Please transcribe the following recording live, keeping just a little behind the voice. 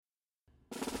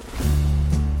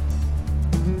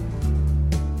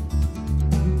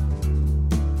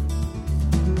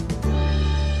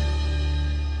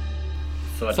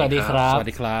สวัสดีครับสวัส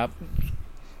ดีครับ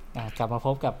กลับมาพ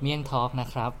บกับเมี่ยงทอล์กนะ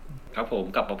ครับครับผม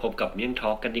กลับมาพบกับเมี่ยงทอ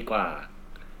ล์กกันดีกว่า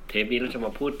เทปนี้เราจะม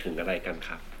าพูดถึงอะไรกันค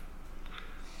รับ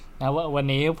ว่าวัน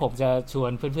นี้ผมจะชว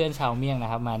นเพื่อนๆชาวเมี่ยงน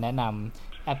ะครับมาแนะน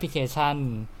ำแอปพลิเคชัน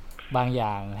บางอ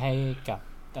ย่างให้กับ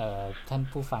ท่าน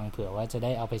ผู้ฟังเผื่อว่าจะไ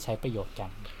ด้เอาไปใช้ประโยชน์กัน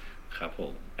ครับผ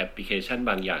มแอปพลิเคชัน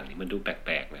บางอย่างนี่มันดูแป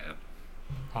ลกๆนะครับ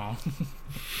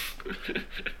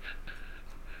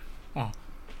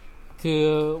คือ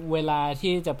เวลา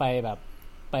ที่จะไปแบบ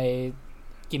ไป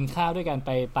กินข้าวด้วยกันไ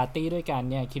ปปาร์ตี้ด้วยกัน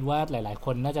เนี่ยคิดว่าหลายๆค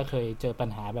นน่าจะเคยเจอปัญ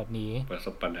หาแบบนี้ประส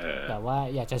บปัญหาแบบว่า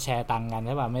อยากจะแชร์ตังค์กันใ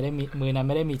ช่ป่ะไม่ได้มีมือนั้น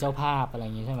ไม่ได้มีเจ้าภาพอะไรอ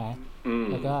ย่างงี้ใช่ไหม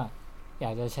แล้วก็อย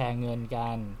ากจะแชร์เงินกั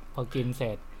นพอกินเส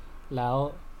ร็จแล้ว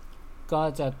ก็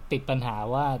จะติดปัญหา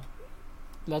ว่า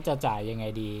แล้วจะจ่ายยังไง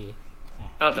ดี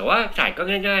แต่ว่าจ่ายก็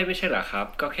ง่ายๆไม่ใช่เหรอครับ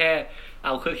ก็แค่เอ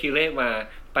าเครื่องคิดเลขมา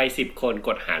ไป10 คนก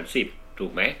ดหาร10ถู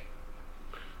กไหม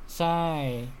ใช่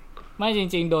ไม่จ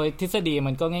ริงๆโดยทฤษฎี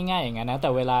มันก็ง่ายๆอย่างนั้นนะแต่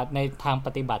เวลาในทางป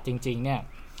ฏิบัติจริงๆเนี่ย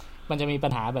มันจะมีปั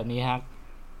ญหาแบบนี้ครับ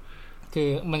คือ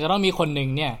มันจะต้องมีคนหนึ่ง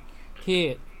เนี่ยที่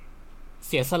เ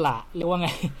สียสละเรียกว่าไง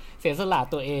เสียสละ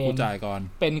ตัวเองจ่ายก่อน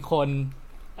เป็นคน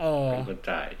เป็นคน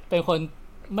จ่ายเป็นคน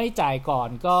ไม่จ่ายก่อน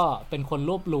ก็เป็นคน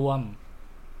รวบรวม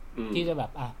ที่จะแบ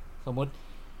บสมมุติ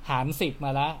หาร10ม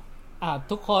าแล้ว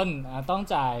ทุกคนต้อง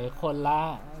จ่ายคนละ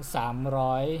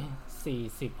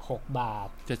346 บาท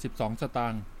72 สตา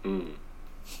งค์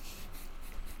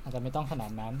อาจจะไม่ต้องขนา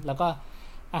ดนั้นแล้วก็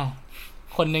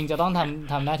คนหนึ่งจะต้อง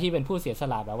ทำหน้าที่เป็นผู้เสียส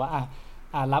ละแบบว่า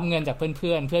รับเงินจากเ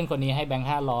พื่อนคนนี้ให้แบงค์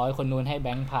500คนนู้นให้แบ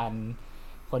งค์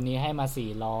1,000คนนี้ให้มา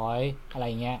400อะไร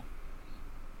เงี้ย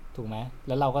ถูกไหมแ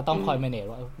ล้วเราก็ต้องคอยแมเนจ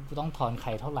ว่าต้องทอนใคร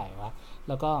เท่าไหร่วะ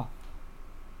แล้วก็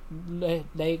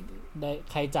ได้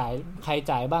ใคร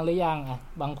จ่ายบ้างหรือยัง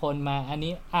บางคนมาอัน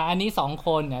นี้2ค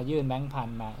นยื่นแบงค์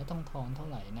1,000มาต้องทอนเท่า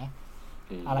ไหร่นะ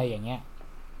อะไรอย่างเงี้ย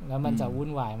แล้วมันจะวุ่น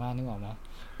วายมากนึกออกไหม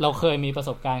เราเคยมีประส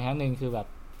บการณ์ครั้งนึงคือแบบ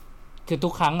คือทุ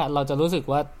กครั้งเราจะรู้สึก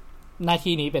ว่าหน้า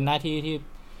ที่นี้เป็นหน้าที่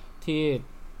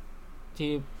ที่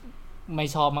ไม่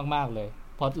ชอบมากๆเลย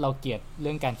เพราะเราเกลียดเ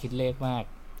รื่องการคิดเลขมาก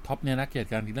ท็อปเนี่ยนะเกลียด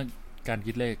เรื่องการ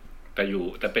คิดเลข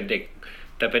แต่เป็นเ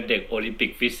ด็กโอลิมปิก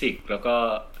ฟิสิกส์แล้วก็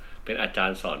เป็นอาจาร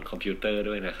ย์สอนคอมพิวเตอร์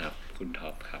ด้วยนะครับคุณท็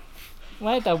อปครับไ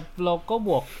ม่แต่เราก็บ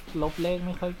วกลบเลขไ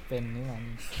ม่ค่อยเป็นนี่มัน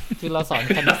คือเราสอน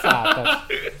คณิตศาสตร์แต่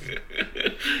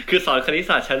คือสอนคณิต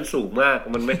ศาสตร์ชั้นสูงมาก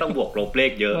มันไม่ต้องบวกลบเล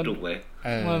ขเยอะถูกไหม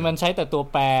มันใช้แต่ตัว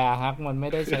แปรครับมันไม่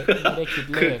ได้ใช้ไม่ได้คิด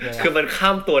เลขเลยคือมันข้า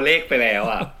มตัวเลขไปแล้ว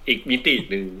อีกมิติ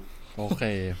นึงโอเค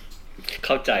เ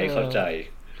ข้าใจ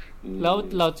แล้ว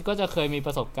เราก็จะเคยมีป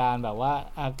ระสบการณ์แบบว่า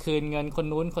คืนเงินคน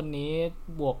นู้นคนนี้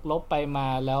บวกลบไปมา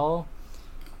แล้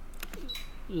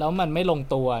วมันไม่ลง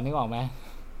ตัวนึกออกไหม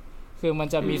คือมัน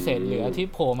จะมีเศษเหลือที่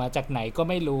โผล่มาจากไหนก็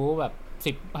ไม่รู้แบ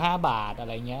บ15 บาทอะไ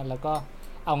รเงี้ยแล้วก็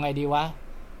เอาไงดีวะ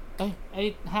ไอ้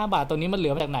5 บาทตัวนี้มันเหลื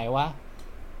อมาจากไหนวะ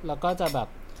แล้วก็จะแบบ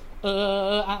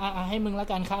ให้มึงละ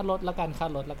กันค่ารถละกัน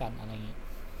อะไรเงี้ย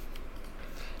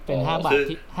เป็น5 บาท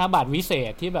ที่5 บาทวิเศ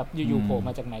ษที่แบบอยู่ๆโผล่ม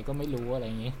าจากไหนก็ไม่รู้อะไร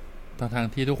เงี้ยทาง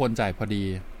ที่ทุกคนจ่ายพอดี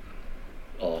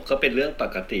ก็เป็นเรื่องป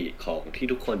กติของที่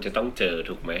ทุกคนจะต้องเจอ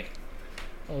ถูกไหม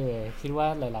คิดว่า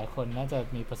หลายๆคนน่าจะ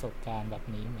มีประสบการณ์แบบ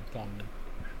นี้เหมือนกัน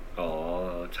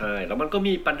ใช่แล้วมันก็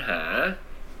มีปัญหา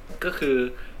ก็คือ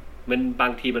มันบา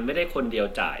งทีมันไม่ได้คนเดียว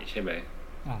จ่ายใช่ไหม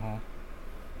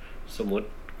สมม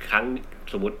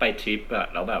ติไปทริป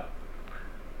แล้วแบบ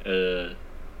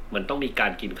มันต้องมีกา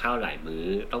รกินข้าวหลายมื้อ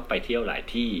ต้องไปเที่ยวหลาย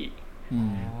ที่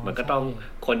มันก็ต้อง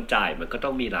คนจ่ายมันก็ต้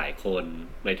องมีหลายคน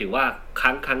หมายถึงว่าค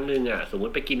รั้งนึงสมม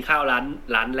ติไปกินข้าว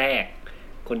ร้านแรก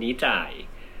คนนี้จ่าย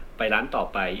ไปร้านต่อ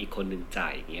ไปอีกคนนึงจ่า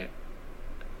ยอย่างเงี้ย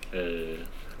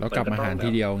แล้วกลับมาหารที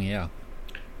เดียวอย่างเงี้ย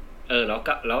แ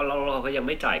ล้วเราก็ยังไ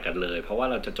ม่จ่ายกันเลยเพราะว่า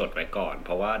เราจะจดไว้ก่อนเพ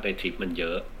ราะว่าในทริปมันเย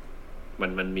อะมั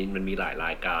นมีหลายร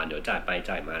ายการเดี๋ยวจ่ายไป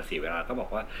จ่ายมาเสียเวลาก็บอก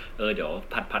ว่าเดี๋ยว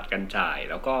ผัดกันจ่าย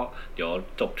แล้วก็เดี๋ยว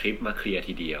จบทริปมาเคลียร์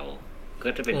ทีเดียวก็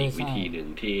จะเป็นอีกวิธีหนึ่ง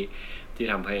ที่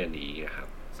ทำให้อันนี้นะครับ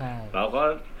เราก็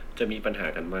จะมีปัญหา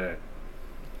กันมาก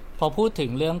พอพูดถึง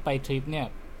เรื่องไปทริปเนี่ย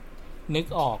นึก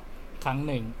ออกครั้ง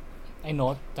หนึ่งไอ้โน้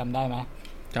ตจำได้ไหม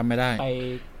จำไม่ได้ไป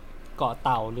เกาะเ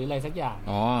ต่าหรืออะไรสักอย่าง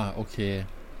โอเค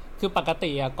คือปก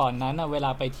ติก่อนนั้นเวลา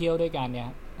ไปเที่ยวด้วยกันเนี่ย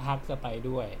ฮักจะไป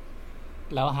ด้วย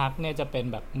แล้วฮักเนี่ยจะเป็น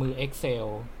แบบมือ Excel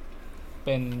เ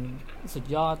ป็นสุด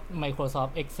ยอด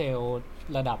Microsoft Excel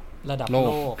ระดับโล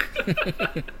ก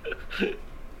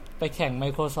ไปแข่ง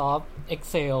Microsoft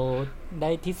Excel ได้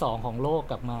ที่2ของโลก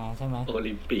กลับมาใช่ไหมโอ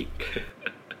ลิมปิก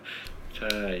ใ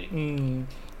ช่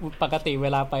ปกติเว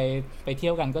ลาไปเที่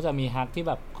ยวกันก็จะมีฮักที่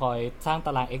แบบคอยสร้างต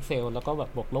าราง Excel แล้วก็แบบ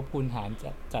บวกลบคูณหาร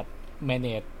จัด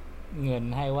manage เงิน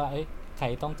ให้ว่าใคร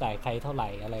ต้องจ่ายใครเท่าไหร่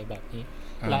อะไรแบบนี้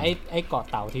แล้วไอ้เกาะ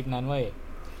เต่าทริปนั้นเว้ย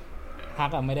ฮัก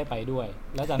ไม่ได้ไปด้วย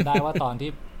แล้วจำได้ว่าตอนที่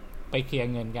ไปเคลียร์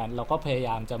เงินกันเราก็พยาย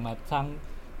ามจะมาสร้าง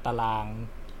ตาราง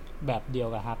แบบเดียว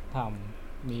กับฮักท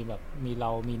ำมีแบบมีเร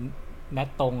ามีแนท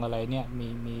ตรงอะไรเนี่ย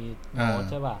มีโน้ต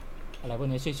ใช่ป่ะอะไรพวก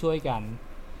นี้ช่วยกัน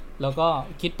แล้วก็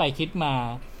คิดไปคิดมา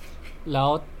แล้ว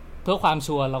เพื่อความ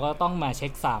ชัวร์เราก็ต้องมาเช็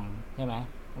คซัมใช่ไหม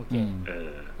โอเค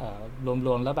ร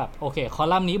วมๆแล้วแบบโอเคคอ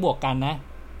ลัมน์นี้บวกกันนะ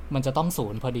มันจะต้อง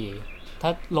0พอดีถ้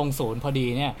าลง0พอดี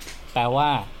เนี่ยแปลว่า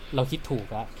เราคิดถูก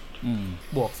แล้ว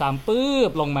บวกซัมปื๊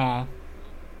บลงมา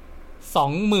 20,000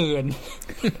 20,000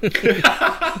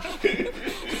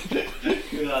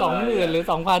 หรือ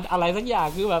 2,000 อะไรสักอย่าง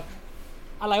คือแบบ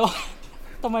อะไรวะ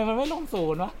ทำไมมันไม่ลง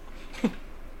0วะ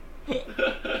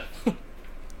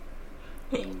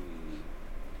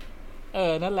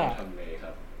นั่นแหละ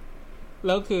แ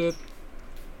ล้วคือ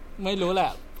ไม่รู้แหล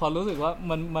ะพอรู้สึกว่า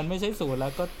มันไม่ใช่0แล้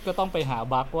วก็ต้องไปหา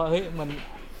บั๊กว่าเฮ้ยมัน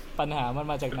ปัญหามัน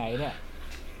มาจากไหนเนี่ย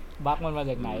บั๊กมันมา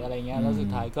จากไหนอะไรเงี้ยแล้วสุด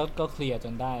ท้ายก็เคลียร์จ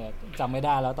นได้จำไม่ไ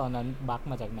ด้แล้วตอนนั้นบั๊ก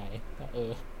มาจากไหน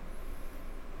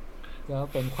ก็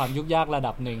เป็นความยุ่งยากระ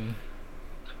ดับหนึ่ง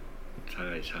ใช่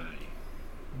ใช่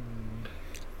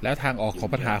แล้วทางออกของ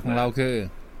ปัญหาของเราคือ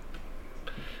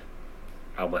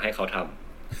เอามาให้เขาท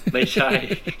ำไม่ใช่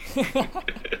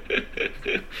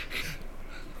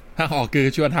ทางออกคือ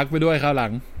ชวนทักไปด้วยคราวหลั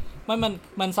ง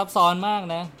มันซับซ้อนมาก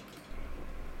นะ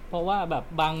เพราะว่าแบบ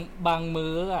บาง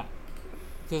มื้ออ่ะ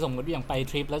คือสมมติอย่างไป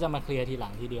ทริปแล้วจะมาเคลียร์ทีหลั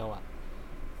งทีเดียวอ่ะ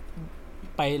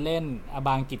ไปเล่นบ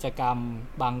างกิจกรรม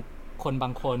บาง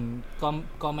คน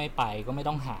ก็ไม่ไปก็ไม่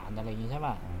ต้องหารอะไรอย่างนี้ใช่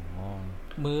ป่ะ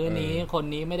มื้อนี้คน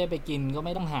นี้ไม่ได้ไปกินก็ไ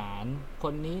ม่ต้องหารค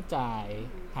นนี้จ่าย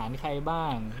หารใครบ้า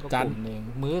งก็กลุ่มนึง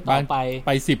มื้อต่อไ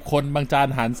ป10 คนบางจาน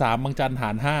หาร3บางจานหา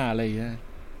ร5อะไรอย่างเงี้ย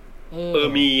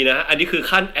มีนะอันนี้คือ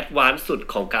ขั้นแอดวานซ์สุด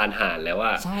ของการหารแล้วว่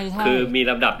าคือมี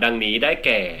ลำดับดังนี้ได้แ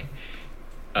ก่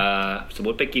สมม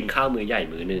ติไปกินข้าวมื้อใหญ่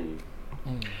มื้อนึง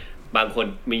บางคน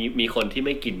มีคนที่ไ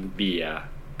ม่กินเบียร์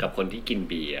กับคนที่กิน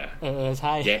เบียร์ใ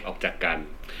ช่แยกออกจากกัน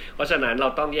เพราะฉะนั้นเรา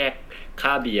ต้องแยกค่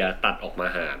าเบียร์ตัดออกมา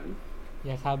หารแย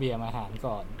กค่าเบียร์มาหาร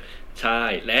ก่อนใช่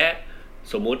และ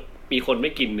สมมุติมีคนไ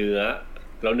ม่กินเนื้อ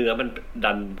แล้วเนื้อมัน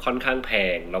ดันค่อนข้างแพ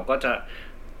งเราก็จะ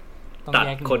ตัด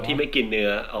คนที่ไม่กินเนื้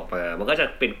อออกมามันก็จะ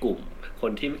เป็นกลุ่มค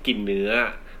นที่ไม่กินเนื้อ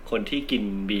คนที่กิน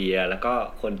เบียร์แล้วก็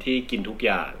คนที่กินทุกอ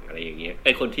ย่างอะไรอย่างเงี้ย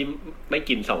คนที่ไม่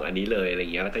กิน2อันนี้เลยอะไร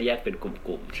เงี้ยแล้วก็แยกเป็นก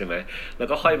ลุ่มๆใช่ไหมแล้ว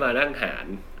ก็ค่อยมานั่งหาร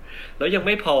แล้วยังไ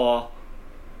ม่พอ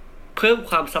เพิ่ม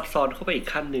ความซับซ้อนเข้าไปอีก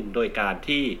ขั้นหนึ่งโดยการ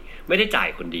ที่ไม่ได้จ่าย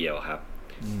คนเดียวครับ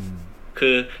คื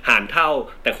อหารเท่า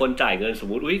แต่คนจ่ายเงินสม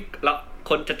มุติแล้ว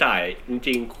คนจะจ่ายจ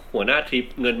ริงๆหัวหน้าทริป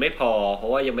เงินไม่พอเพรา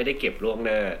ะว่ายังไม่ได้เก็บล่วงห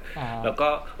น้าแล้วก็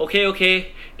โอเค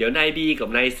เดี๋ยวนาย B กับ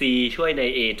นาย C ช่วยนาย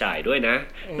A จ่ายด้วยนะ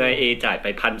นาย A จ่ายไป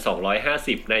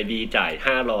 1,250 นาย B จ่าย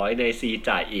500นาย C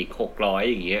จ่ายอีก600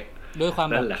อย่างเงี้ยด้วยความ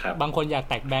แบบบางคนอยาก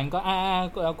แตกแบงก์ก็เอ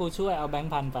ากูช่วยเอาแบง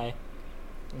ค์1,000ไป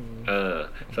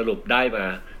สรุปได้มา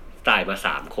จ่ายมา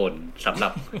3คนสำหรั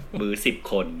บมือ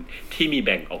10คนที่มีแ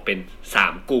บ่งออกเป็น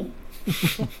3กลุ่ม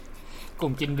กลุ่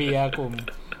มกินเบียร์กลุ่ม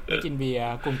ไม่กินเบียร์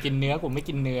กลุ่มกินเนื้อกลุ่มไม่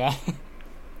กินเนื้อ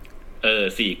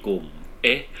4กลุ่ม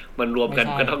มันรวมกัน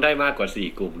ก็ต้องได้มากกว่า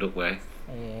4กลุ่มถูกไหม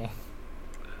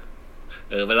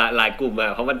เวลาหลายกลุ่ม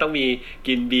เพราะมันต้องมี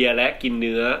กินเบียร์และกินเ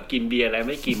นื้อกินเบียร์และไ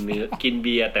ม่กินเนื้อกินเ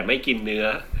บียร์แต่ไม่กินเนื้อ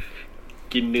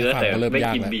กินเนื้อแต่ไม่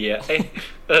กินเบียร์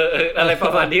อะไรปร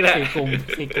ะมาณนี้แหละ4กลุ่ม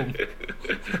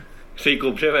4ก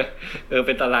ลุ่มใช่ไหมเ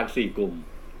ป็นตาราง4กลุ่ม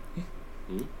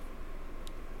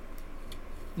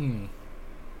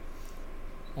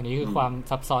อันนี้คือความ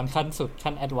ซับซ้อนขั้นสุด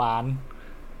ขั้นแอดวานซ์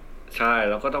ใช่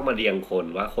แล้วก็ต้องมาเรียงคน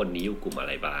ว่าคนนี้อยู่กลุ่มอะไ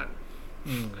รบ้าง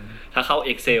ถ้าเข้า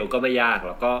Excel ก็ไม่ยากแ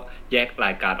ล้วก็แยกร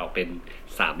ายการออกเป็น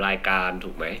3รายการ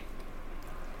ถูกไหม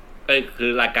คื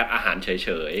อรายการอาหารเฉ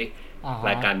ยๆร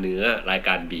ายการเนื้อรายก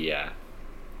ารเบียร์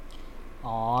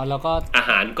แล้วก็อา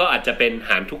หารก็อาจจะเป็นอา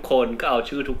หารทุกคนก็เอา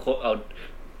ชื่อทุกคนเอา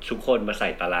ทุกคนมาใส่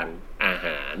ตารางอาห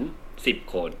าร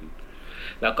10คน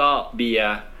แล้วก็เบีย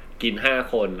ร์กิน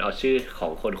5คนเอาชื่อขอ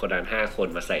งคนคนนั้น5คน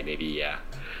มาใส่ในเบียร์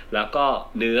แล้วก็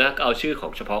เนื้อก็เอาชื่อขอ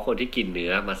งเฉพาะคนที่กินเนื้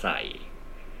อมาใส่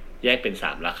แยกเป็น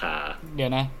3ราคาเดี๋ย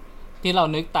วนะที่เรา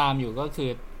นึกตามอยู่ก็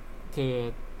คือ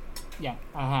อย่าง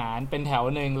อาหารเป็นแถว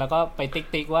นึงแล้วก็ไป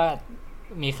ติ๊กว่า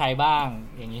มีใครบ้าง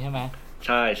อย่างนี้ใช่ไหมใ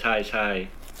ช่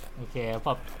โอเคพ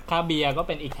อค่าเบียร์ก็เ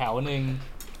ป็นอีกแถวนึง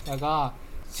แล้วก็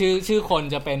ชื่อคน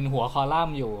จะเป็นหัวคอลัม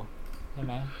น์อยู่ใช่ไ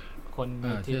หมคน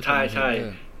ที่ใช่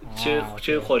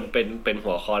ชื่อคนเป็น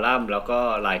หัวคอลัมน์แล้วก็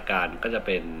รายการก็จะเ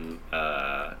ป็น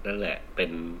นั่นแหละเ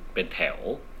ป็นแถว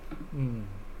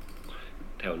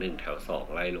แถว1แถว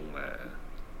2ไล่ลงมา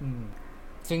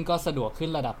ซึ่งก็สะดวกขึ้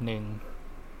นระดับหนึ่ง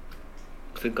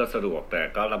ซึ่งก็สะดวกแต่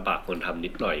ก็ลำบากคนทำนิ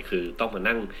ดหน่อยคือต้องมา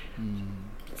นั่ง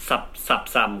สับ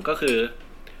ซ้ำก็คือ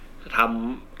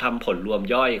ทำผลรวม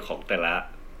ย่อยของแต่ละ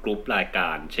กลุ่มรายกา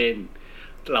รเช่น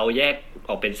เราแยกอ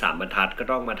อกเป็น3บรรทัดก็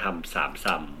ต้องมาทำ3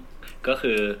ซัมก็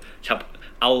คือ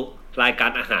เอารายกา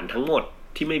รอาหารทั้งหมด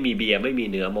ที่ไม่มีเบียร์ไม่มี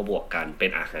เนื้อมาบวกกันเป็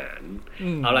นอาหาร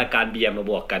เอารายการเบียร์มา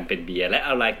บวกกันเป็นเบียร์และเอ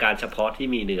ารายการเฉพาะที่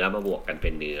มีเนื้อมาบวกกันเป็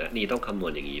นเนื้อนี่ต้องคำนว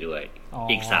ณอย่างนี้ด้วย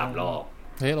อีก3รอบ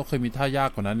เฮ้ยเราเคยมีท่ายาก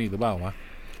กว่านั้นอีกหรือเปล่าวะ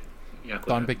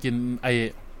ตอนไปกินไอ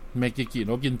เมกิกิโ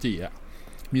นกินจิอ่ะ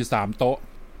มี3โต๊ะ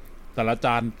แต่ละจ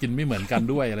านกินไม่เหมือนกัน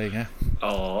ด้วยอะไรเงี้ย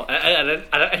อ๋ออันนั้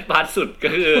นบานสุดก็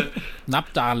คือนับ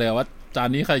จานเลยว่าจาน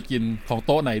นี้ใครกินของโ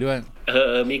ต๊ะไหนด้วย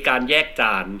มีการแยกจ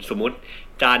านสมมุติ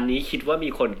จานนี้คิดว่ามี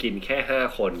คนกินแค่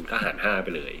5คนก็หาร5ไป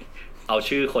เลยเอา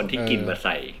ชื่อคนที่กินมาใ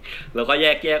ส่แล้วก็แย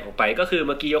กออกไปก็คือเ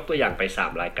มื่อกี้ยกตัวอย่างไป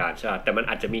3รายการใช่ป่ะแต่มัน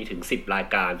อาจจะมีถึง10ราย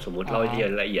การสมมุติเราเรียน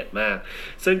ละเอียดมาก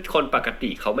ซึ่งคนปกติ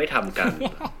เขาไม่ทำกัน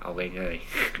เอาง่าย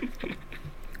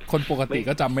ๆคนปกติ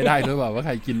ก็จำไม่ได้ด้วยว่าใค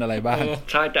รกินอะไรบ้าง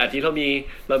ใช่แต่อันนี้เร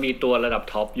ามีตัวระดับ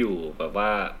ท็อปอยู่แบบว่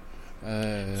า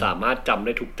สามารถจำไ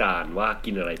ด้ทุกจานว่า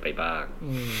กินอะไรไปบ้าง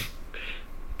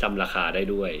จำราคาได้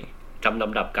ด้วยจำล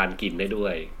ำดับการกินได้ด้ว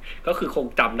ยก็คือคง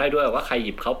จำได้ด้วยว่าใครห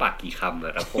ยิบเข้าปากกี่คำแ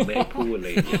ต่คงไม่ได้พูดเล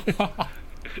ย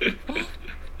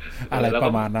อะไรป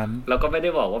ระมาณนั้นแล้วก็ไม่ได้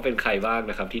บอกว่าเป็นใครบ้าง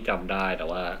นะครับที่จำได้แต่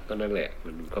ว่าก็นั่นแหละ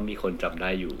มันก็มีคนจำได้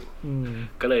อยู่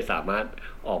ก็เลยสามารถ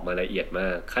ออกมาละเอียดมา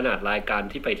กขนาดรายการ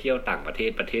ที่ไปเที่ยวต่างประเท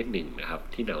ศหนึ่งนะครับ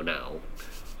ที่หนาว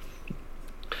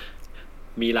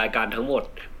มีรายการทั้งหมด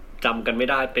จำกันไม่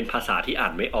ได้เป็นภาษาที่อ่า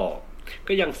นไม่ออก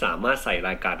ก็ยังสามารถใส่ร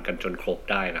ายการกันจนครบ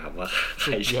ได้นะครับว่าใค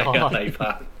รใช้อะไรบ้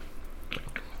าง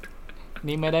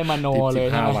นี่ไม่ได้มโนเลย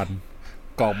นะ15 วัน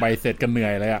กรอกใบเสร็จกันเหนื่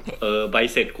อยเลยอ่ะใบ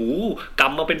เสร็จกูก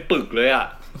ำมาเป็นปึกเลยอ่ะ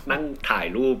นั่งถ่าย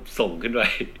รูปส่งขึ้นไป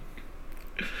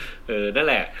นั่น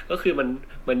แหละก็คือ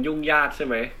มันยุ่งยากใช่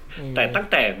ไหมแต่ตั้ง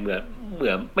แต่เหมื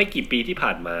อนไม่กี่ปีที่ผ่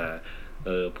านมา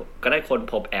ก็ได้คน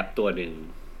พบแอปตัวหนึ่ง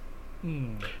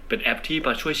เป็นแอปที่ม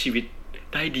าช่วยชีวิต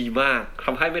ได้ดีมากท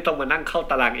ำให้ไม่ต้องมานั่งเข้า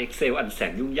ตาราง Excel อันแส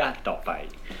นยุ่งยากต่อไป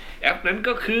แอปนั้น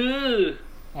ก็คือ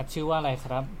แอปชื่อว่าอะไรค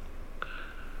รับ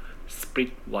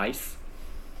Splitwise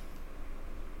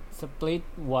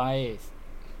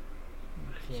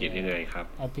เขียนยังไงครับ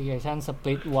แอปพลิเคชัน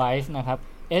Splitwise นะครับ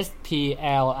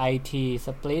SPLIT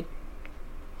Split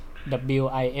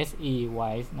WISE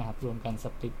Wise นะครับรวมกัน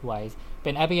Splitwise เป็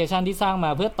นแอปพลิเคชันที่สร้างม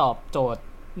าเพื่อตอบโจทย์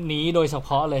นี้โดยเฉพ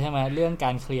าะเลยใช่ไหมเรื่องก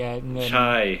ารเคลียร์เงินใ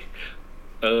ช่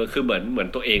คือเหมือน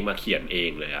ตัวเองมาเขียนเอ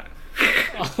งเลยอะ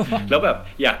แล้วแบบ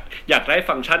อยากได้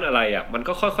ฟังก์ชันอะไรอะมัน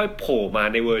ก็ค่อยๆโผล่มา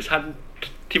ในเวอร์ชั่น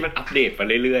ที่มันอัปเดตไป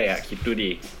เรื่อยๆอะคิดดู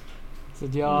ดีสุ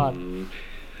ดยอด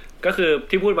ก็คือ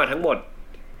ที่พูดมาทั้งหมด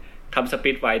ทำส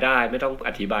ปิดไว้ได้ไม่ต้องอ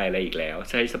ธิบายอะไรอีกแล้ว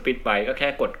ใช้สปิดไว้ก็แค่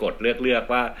กดเลือก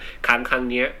ว่าครั้ง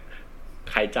เนี้ย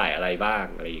ใครจ่ายอะไรบ้าง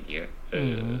อะไรอย่างเงี้ย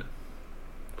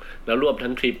แล้วรวมทั้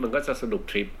งทริปมันก็จะสรุป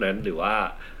ทริปนั้นหรือว่า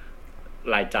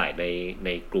รายจ่ายใน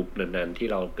กลุ่มนั้นๆที่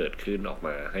เราเกิดขึ้นออกม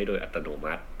าให้โดยอัตโน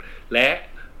มัติและ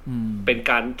เป็น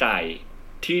การจ่าย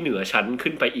ที่เหนือชั้น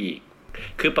ขึ้นไปอีก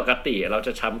คือปกติเราจ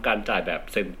ะทำการจ่ายแบบ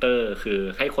เซ็นเตอร์คือ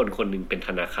ให้คนหนึ่งเป็นธ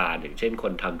นาคารอย่างเช่นค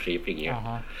นทำทริปอย่างเงี้ย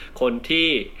คนที่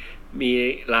มี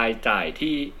รายจ่าย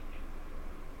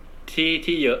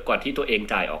ที่เยอะกว่าที่ตัวเอง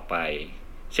จ่ายออกไป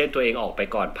เช่นตัวเองออกไป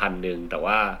ก่อน 1,000 แต่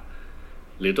ว่า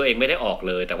หรือตัวเองไม่ได้ออก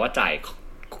เลยแต่ว่าจ่าย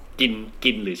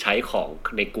กินหรือใช้ของ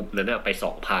ในกลุ่มนั้นไป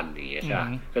 2,000 อย่างเงี้ยใช่ไหม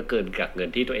ก็เกินกับเงิน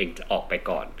ที่ตัวเองจะออกไป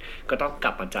ก่อนก็ต้องก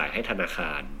ลับมาจ่ายให้ธนาค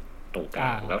ารตรงกล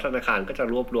างแล้วธนาคารก็จะ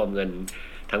รวบรวมเงิน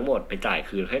ทั้งหมดไปจ่าย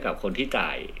คืนให้กับคนที่จ่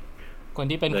ายคน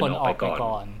ที่เป็นคนออกไป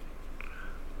ก่อน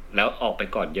แล้วออกไป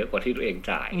ก่อนเยอะกว่าที่ตัวเอง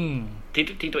จ่าย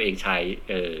ที่ตัวเองใช้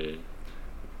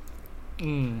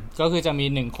ก็คือจะมี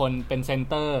1คนเป็นเซ็น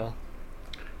เตอร์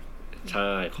ใช่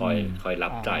คอยรั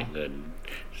บจ่ายเงิน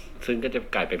ซึ่งก็จะ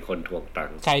กลายเป็นคนทวงตัง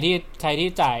ค์ใครที่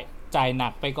จ่ายหนั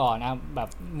กไปก่อนนะแบบ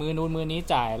มือนู้นมือนี้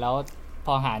จ่ายแล้วพ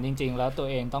อหารจริงๆแล้วตัว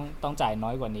เองต้องจ่ายน้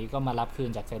อยกว่านี้ก็มารับคืน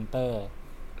จากเซ็นเตอร์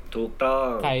ถูกต้อง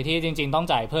ใครที่จริงๆต้อง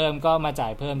จ่ายเพิ่มก็มาจ่า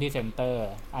ยเพิ่มที่เซ็นเตอร์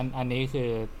อันนี้คือ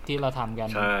ที่เราทำกัน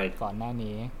ก่อนหน้า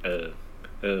นี้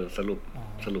ส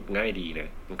รุปง่ายดีนะ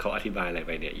เขาอธิบายอะไรไ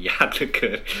ปเนี่ยยากเหลือเ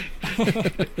กิน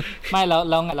ไม่แ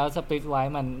ล้วสปิริตไว้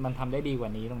มันทำได้ดีกว่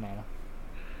านี้ตรงไหนล่ะ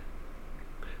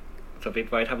สปิริต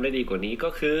ไว้ทำได้ดีกว่านี้ก็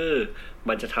คือ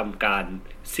มันจะทำการ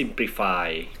simplify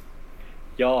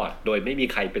ยอดโดยไม่มี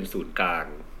ใครเป็นศูนย์กลาง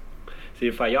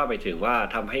simplify ยอดไปถึงว่า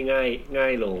ทำให้ง่า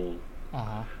ยลง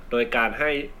โดยการ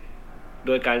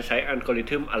ใช้อัลกอริ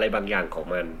ทึมอะไรบางอย่างของ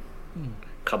มัน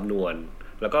คำนวณ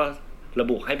แล้วก็ระ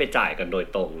บุให้ไปจ่ายกันโดย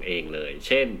ตรงเองเลยเ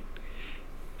ช่น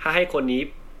ถ้าให้คนนี้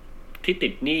ที่ติ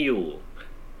ดหนี้อยู่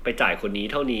ไปจ่ายคนนี้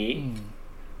เท่านี้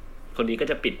คนนี้ก็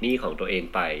จะปิดหนี้ของตัวเอง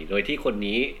ไปโดยที่คน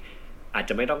นี้อาจ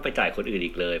จะไม่ต้องไปจ่ายคนอื่น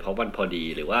อีกเลยเพราะมันพอดี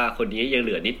หรือว่าคนนี้ยังเห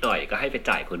ลือนิดหน่อยก็ให้ไป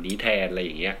จ่ายคนนี้แทนอะไรอ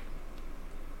ย่างเงี้ย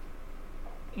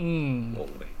งง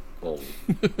ไปงง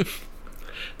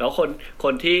แล้วค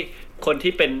น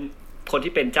ที่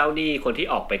เป็นเจ้าหนี้คนที่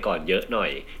ออกไปก่อนเยอะหน่อ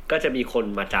ยก็จะมีคน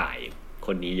มาจ่ายค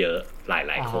นนี้เยอะห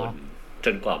ลายคนจ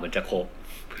นกว่ามันจะครบ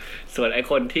ส่วนไอ้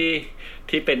คน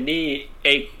ที่เป็นหนี้ไ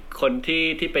อ้คน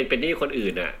ที่เป็นหนี้คนอื่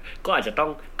นน่ะก็อาจจะต้อง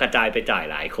กระจายไปจ่าย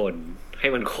หลายคนให้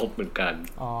มันครบเหมือนกัน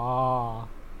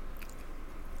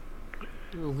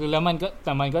คือแล้วมัน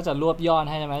ก็จะรวบยอด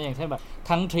ให้ใช่ไหมอย่างเช่นแบบ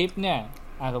ทั้งทริปเนี่ย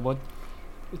สมมติ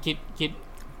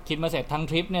คิดมาเสร็จทั้ง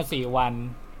ทริปเนี่ย4 วัน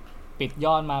ปิดย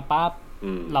อดมาปั๊บ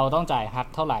เราต้องจ่ายฮัก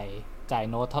เท่าไหร่จ่าย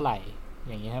โน้ตเท่าไหร่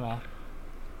อย่างนี้ใช่ไหม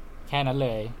แค่นั้นเล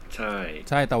ยใช่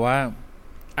ใช่แต่ว่า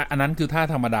อันนั้นคือท่า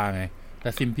ธรรมดาไงแต่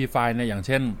Simplify เนี่ยอย่างเ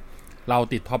ช่นเรา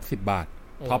ติดท็อป10 บาท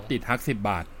ท็อปติดฮัก10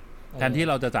 บาทแทนที่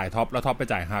เราจะจ่ายท็อปแล้วท็อปไป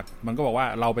จ่ายฮักมันก็บอกว่า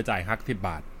เราไปจ่ายฮัก10 บ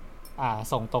าท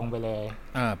ส่งตรงไปเลย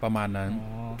ประมาณนั้น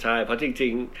ใช่เพราะจริ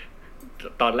ง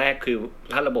ๆตอนแรกคือ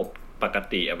ถ้าระบบปก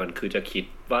ติมันคือจะคิด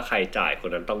ว่าใครจ่ายค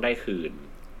นนั้นต้องได้คืน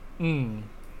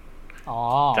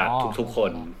จากทุกๆค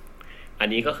นอัน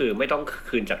นี้ก็คือไม่ต้อง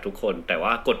คืนจากทุกคนแต่ว่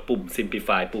ากดปุ่ม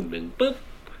Simplify ปุ่มหนึ่งปุ๊บ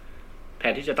แท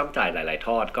นที่จะต้องจ่ายหลายๆท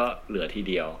อดก็เหลือที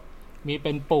เดียวมีเ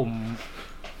ป็นปุ่ม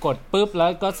กดปุ๊บแล้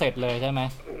วก็เสร็จเลยใช่ไหม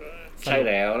ใช่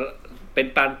แล้วเป็น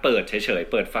การเปิดเฉย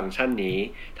ๆเปิดฟังก์ชันนี้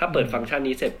ถ้าเปิดฟังก์ชัน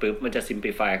นี้เสร็จปุ๊บมันจะ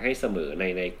Simplify ให้เสมอ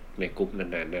ในกลุ่ม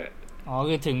นั้นๆน่ะ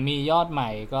คือถึงมียอดให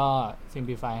ม่ก็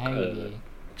Simplify ให้อยู่ดี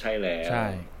ใช่แล้วใช่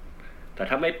แต่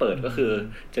ถ้าไม่เปิดก็คือ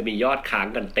จะมียอดค้าง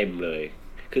กันเต็มเลย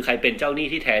คือใครเป็นเจ้าหนี้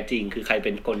ที่แท้จริงคือใครเ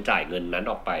ป็นคนจ่ายเงินนั้น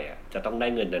ออกไปจะต้องได้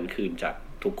เงินนั้นคืนจาก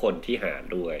ทุกคนที่หาร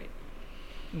ด้วย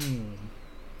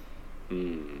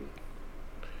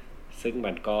ซึ่ง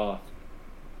มันก็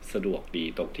สะดวกดี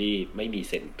ตรงที่ไม่มี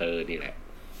เซ็นเตอร์นี่แหละ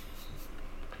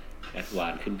แอดวา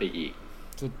นซ์ขึ้นไปอีก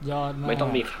สุดยอดมากไม่ต้อ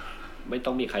ง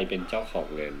มีใครเป็นเจ้าของ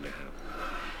เงินนะครับ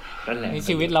นั่นแหละ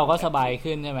ชีวิตเราก็สบาย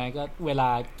ขึ้นใช่ไหมก็เวลา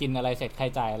กินอะไรเสร็จใคร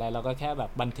จ่ายอะไรเราก็แค่แบ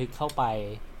บบันทึกเข้าไป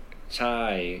ใช่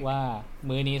ว่า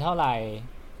มื้อนี้เท่าไหร่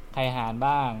ใครหาร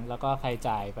บ้างแล้วก็ใคร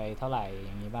จ่ายไปเท่าไหร่อ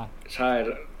ย่างนี้บ้างใช่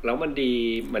แล้วมัน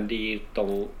ดีตรง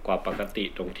กว่าปกติ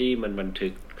ตรงที่มันบันทึ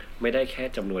กไม่ได้แค่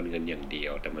จำนวนเงินอย่างเดีย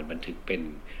วแต่มันบันทึกเป็น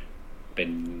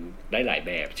ได้หลายแ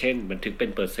บบเช่นบันทึกเป็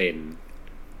นเปอร์เซ็นต์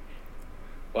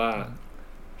ว่า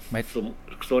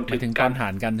ส่วนถึงการหา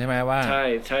รกันใช่ไหมว่าใ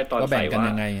ช่ตอนใส่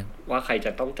ว่าใครจ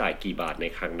ะต้องจ่ายกี่บาทใน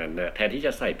ครั้งนั้นนะแทนที่จ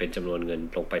ะใส่เป็นจำนวนเงิน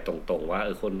ลงไปตรงๆว่า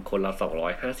คนละ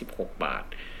256 บาท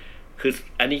คือ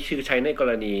อันนี้คือใช้ในก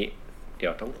รณีเดี๋ย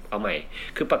วต้องเอาใหม่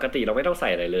คือปกติเราไม่ต้องใส่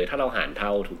อะไรเลยถ้าเราหารเท่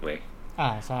าถูกไหม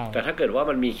ใช่แต่ถ้าเกิดว่า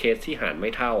มันมีเคสที่หารไ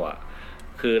ม่เท่า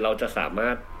คือเราจะสามา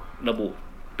รถระบุ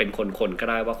เป็นคนก็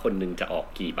ได้ว่าคนนึงจะออก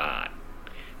กี่บาท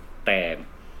แต่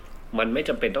มันไม่จ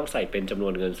ำเป็นต้องใส่เป็นจำนว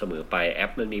นเงินเสมอไปแอ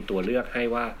ปมันมีตัวเลือกให้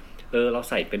ว่าเรา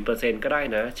ใส่เป็นเปอร์เซ็นต์ก็ได้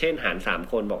นะเช่นหาร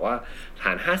3 คนบอกว่าห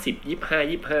าร50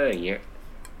 25อย่างเงี้ย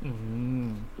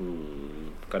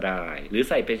ก็ได้หรือ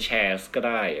ใส่เป็นแชร์ก็ไ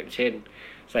ด้อย่างเช่น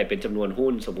ใส่เป็นจำนวน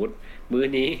หุ้นสมมุติมื้อ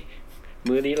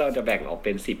นี้เราจะแบ่งออกเ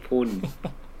ป็น10 หุ้น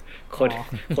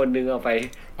คนนึงเอาไป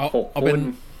6 หุ้น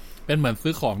เป็นเหมือน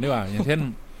ซื้อของดีกว่าอย่างเช่น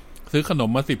ซื้อขนม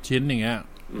มา10 ชิ้นอย่างเงี้ย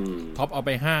ท็อปเอาไป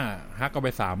5ฮักเอาไป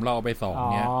3เราเอาไป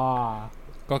2เงี้ย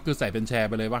ก็คือใส่เป็นแชร์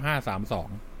ไปเลยว่า5 3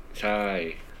 2ใช่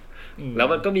แล้ว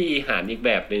มันก็มีหารอีกแ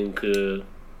บบนึงคือ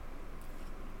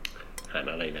หาร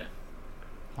อะไรนะ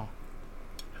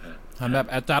หารแบบ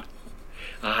adjust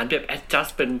หารแบบ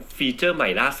adjust เป็นฟีเจอร์ใหม่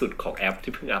ล่าสุดของแอป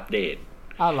ที่เพิ่งอัปเดต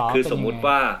คือสมมุติ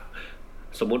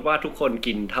ว่าทุกคน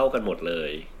กินเท่ากันหมดเล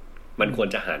ยมันควร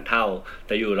จะหารเท่าแ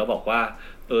ต่อยู่แล้วบอกว่า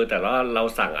แต่ว่าเรา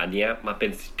สั่งอันเนี้ยมาเป็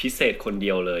นพิเศษคนเดี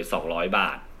ยวเลย200 บ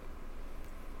าท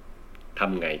ท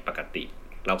ำไงปกติ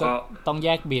เราก็ต้องแย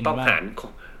กบินต้องหาร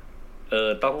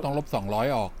ต้องลบ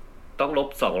200ออกต้องลบ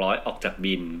200ออกจาก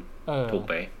บินถูกไ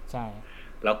หมใช่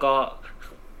แล้วก็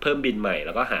เพิ่มบินใหม่แ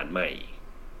ล้วก็หารใหม่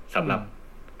สำหรับ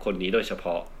คนนี้โดยเฉพ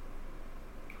าะ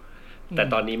แต่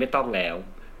ตอนนี้ไม่ต้องแล้ว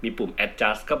มีปุ่ม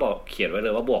adjust ก็บอกเขียนไว้เล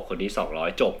ยว่าบวกคนนี้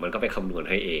200จบมันก็ไปคำนวณ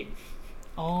ให้เอง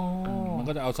มัน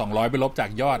ก็จะเอา200ไปลบจาก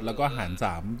ยอดแล้วก็หาร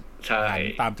3ใช่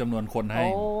ตามจำนวนคนให้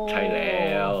ใช่แ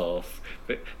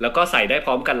ล้วก็ใส่ได้พ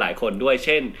ร้อมกันหลายคนด้วยเ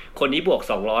ช่นคนนี้บวก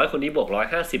200คนนี้บวก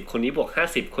150คนนี้บวก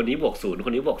50คนนี้บวก0ค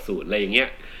นนี้บวก0อะไรอย่างเงี้ย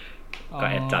ก็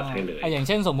adjust ให้เลยอย่างเ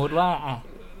ช่นสมมุติว่า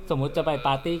สมมุติจะไปป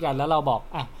าร์ตี้กันแล้วเราบอก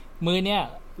มื้อเนี้ย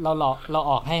เรา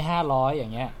ออกให้500อย่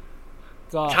างเงี้ย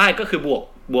ก็ใช่ก็คือบ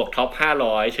วกท็อป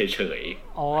500เฉย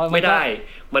ๆไม่ได้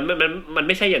มันไ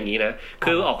ม่ใช่อย่างนี้นะ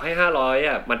คือออกให้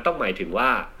500มันต้องหมายถึงว่า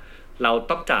เรา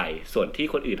ต้องจ่ายส่วนที่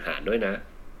คนอื่นหารด้วยนะ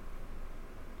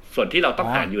ส่วนที่เราต้อง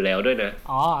หารอยู่แล้วด้วยนะ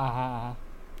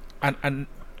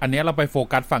อันนี้เราไปโฟ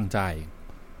กัสฝั่งจ่าย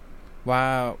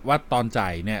ว่าตอนจ่า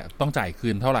ยเนี่ยต้องจ่ายคื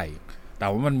นเท่าไหร่แต่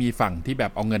ว่ามันมีฝั่งที่แบ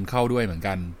บเอาเงินเข้าด้วยเหมือน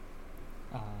กัน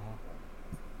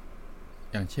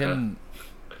อย่างเช่น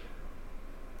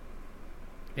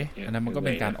อันนั้นมันก็เ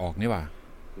ป็นการออกนี่หว่า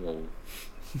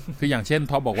คืออย่างเช่น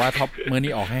ท็อปบอกว่าท็อปมื้อ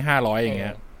นี้ออกให้500อย่างเงี้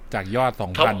ยจากยอด 2,000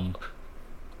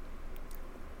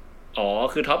 อ๋อ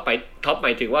คือท็อปหม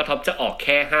ายถึงว่าท็อปจะออกแ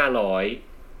ค่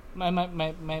500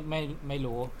ไม่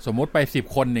รู้สมมุติไป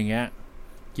10คนอย่างเงี้ย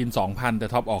กิน 2,000 แต่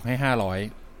ท็อปออกให้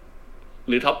500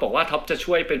หรือท็อปบอกว่าท็อปจะ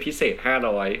ช่วยเป็นพิเศษ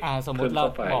500สมมุติเรา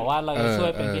บอกว่าเราจะช่ว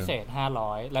ยเป็นพิเศษ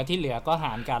500แล้วที่เหลือก็ห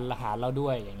ารกันหารเราด้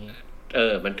วยอย่างนี้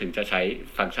มันถึงจะใช้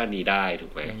ฟังก์ชันนี้ได้ถู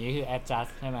กไหมอย่างนี้คือ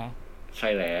adjust ใช่ไหมใช่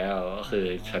แล้วก็คือ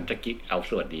ฉันจะกิ๊กเอา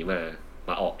ส่วนนี้ม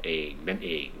าออกเองนั่นเ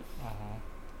อง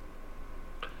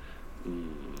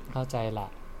เข้าใจละ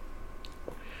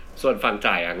ส่วนฝั่ง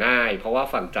จ่ายง่ายเพราะว่า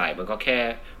ฝั่งจ่ายมันก็แค่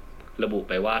ระบุ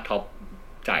ไปว่าท็อป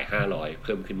จ่าย500เ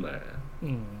พิ่มขึ้นมา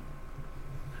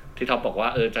ที่ท็อปบอกว่า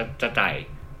จะจ่าย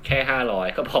แค่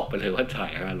500ก็บอกไปเลยว่าจ่า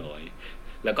ย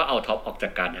500แล้วก็เอาท็อปออกจา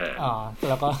กการหาร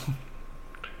แล้วก็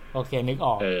โอเคนึกอ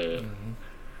อก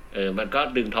มันก็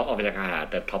ดึงท็อปออกจากการหาร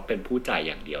แต่ท็อปเป็นผู้จ่ายอ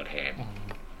ย่างเดียวแทน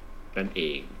นั่นเอ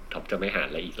งท็อปจะไม่หาร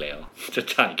อะไรอีกแล้วจะ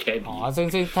จ่ายแค่นี้ซึ่ง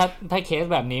ถ้าเคส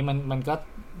แบบนี้มั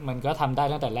นก็ทำได้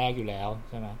ตั้งแต่แรกอยู่แล้ว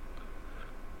ใช่ไหม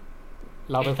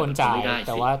เราเป็นคนจ่ายแ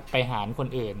ต่ว่าไปหารคน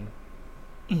อื่น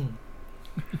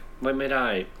ไม่ได้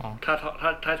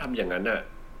ถ้าทำอย่างนั้นน่ะ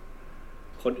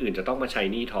คนอื่นจะต้องมาใช้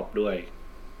หนี้ท็อปด้วย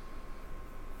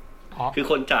คือ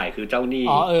คนจ่ายคือเจ้าหนี้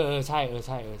ใช่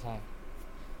ใช่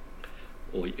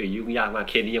โอ้ยยุ่งยากมาก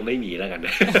เคสนี้ยังไม่มีแล้วกันน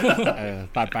ะ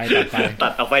ตัด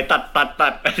เอาไปตั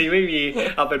ดอันนี้ไม่มี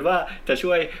เอาเป็นว่าจะ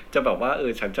ช่วยจะแบบว่า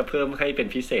ฉันจะเพิ่มให้เป็น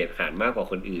พิเศษหารมากกว่า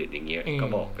คนอื่นอย่างเงี้ยก็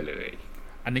บอกไปเลย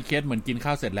อันนี้เคสเหมือนกินข้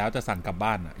าวเสร็จแล้วจะสั่งกลับ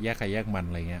บ้านแยกใครแยกมัน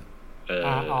อะไรเงี้ย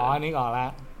นี่ออกแล้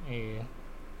ว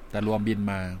แต่รวมบิน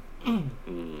มา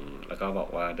แล้วก็บอก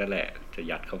ว่านั่นแหละจะ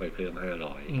ยัดเข้าไปเพิ่ม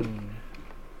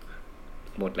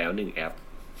500หมดแล้ว1แอป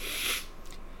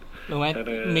รู้ไหม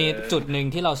มีจุดหนึ่ง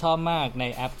ที่เราชอบมากใน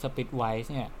แอป Splitwise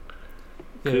เนี่ย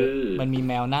คือมันมีแ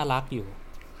มวน่ารักอยู่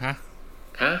ฮะ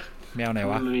แมวไหน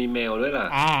วะมันมีแมวด้วยล่ะ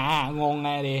งงไง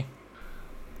ดิ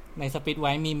ใน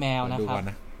Splitwise มีแมวนะครับ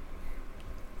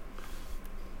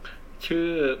ชื่อ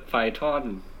ไฟทอน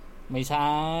ไม่ใ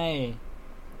ช่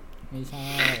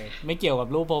ไม่เกี่ยวกับ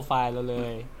รูปโปรไฟล์เราเล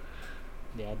ย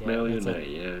เดี๋ยวแมวอยู่ไหน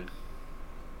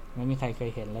ไม่มีใครเคย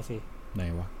เห็นแล้วสิไหน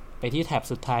วะไปที่แท็บ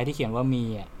สุดท้ายที่เขียนว่ามี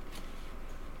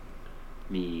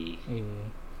มี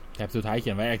แท็บสุดท้ายเ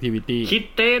ขียนไว้ activity คิด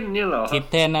เต้นเนี่ยเหรอคิด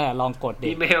เต้นนั่นแหละลองกดดิ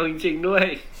มีแมวจริงๆด้วย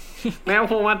แมว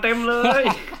โผล่มาเต็มเลย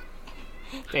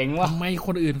เจ๋งว่ะทำไมค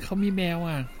นอื่นเขามีแมว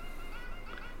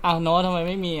โน้ตทำไม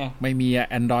ไม่มีไม่มี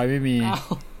Android ไม่มี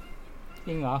จ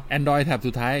ริงเหรอ Android แท็บ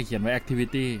สุดท้ายเขียนไว้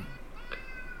activity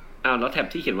แล้วแท็บ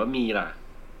ที่เขียนว่ามีล่ะ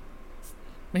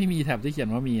ไม่มีแท็บที่เขียน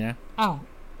ว่ามีนะ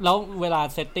แล้วเวลา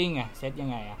setting เซตยัง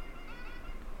ไง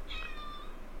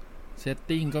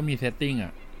setting ก็มี setting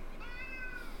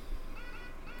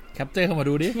capture เข้ามา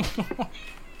ดูดิ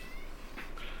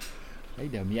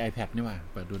เดี๋ยวมี iPad นี่ว่ะ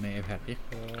เปิดดูใน iPad ดิ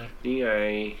นี่ไง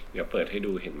เดี๋ยวเปิดให้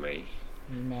ดูเห็นไหม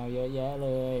มีแมวเยอะแยะเล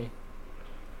ย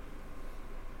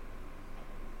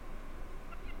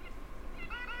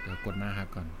เดี๋ยวกดหน้าฮัก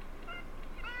ก่อน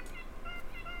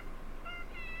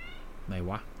ไหน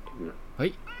วะเฮ้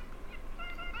ย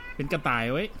เป็นกระต่าย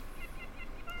เว้ย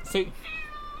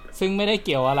ซึ่งไม่ได้เ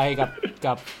กี่ยวอะไร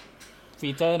กับฟี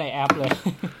เจอร์ในแอปเลย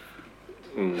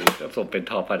ก็สมเป็น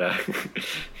ท็อปนะ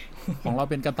ของเรา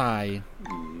เป็นกระต่าย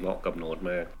เหมาะกับโน้ต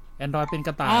มาก Android เป็นก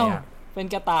ระต่ายเป็น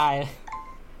กระต่าย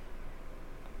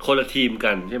คนละทีม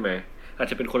กันใช่ไหมอาจ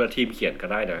จะเป็นคนละทีมเขียนก็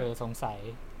ได้นะสงสัย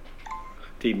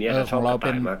ทีมนี้จะชอบกระ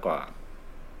ต่ายมากกว่า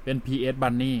เป็น PS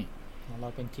Bunny ของเรา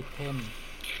เป็น Kitten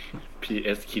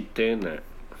PS Kitten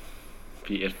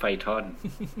PS Python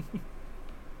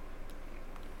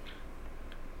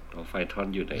ไฟทอน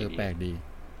อยู่ไหนแปลกดี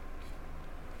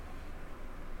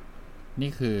นี่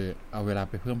คือเอาเวลา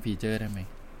ไปเพิ่มฟีเจอร์ได้ไหม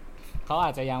เขาอ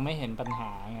าจจะยังไม่เห็นปัญห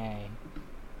าไง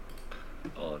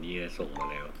นี่ส่งมา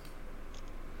แล้ว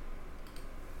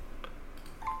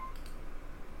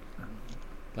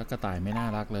แล้วกระต่ายไม่น่า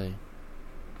รักเลย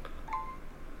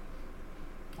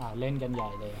เล่นกันใหญ่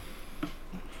เลย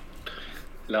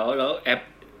แล้วแ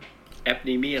อป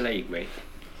นี้มีอะไรอีกไหม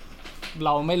เร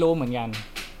าไม่รู้เหมือนกัน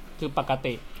คือปก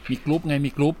ติมีกรุ๊ปไง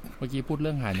มีกรุ๊ปเมื่อกี้พูดเ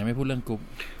รื่องหารยังไม่พูดเรื่องกรุ๊ป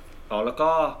แล้ว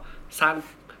ก็สร้าง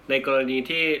ในกรณี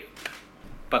ที่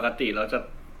ปกติเรา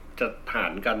จะหา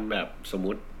รกันแบบสม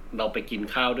มุติเราไปกิน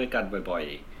ข้าวด้วยกันบ่อย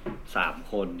ๆ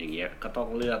3คนอย่างเงี้ยก็ต้อง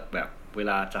เลือกแบบเว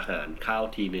ลาจะหารข้าว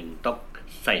ทีนึงต้อง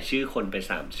ใส่ชื่อคนไป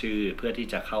3ชื่อเพื่อที่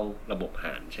จะเข้าระบบห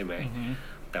ารใช่ไหม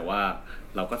แต่ว่า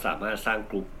เราก็สามารถสร้าง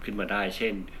กรุ๊ปขึ้นมาได้เช่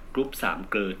นกรุ๊ป3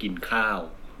เกลอกินข้าว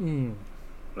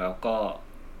แล้วก็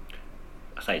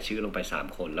ใส่ชื่อลงไป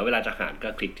3คนแล้วเวลาจะหารก็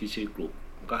คลิกที่ชื่อกลุ่ม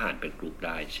ก็หารเป็นกลุ่มไ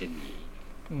ด้เช่นนี้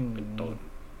เป็นต้น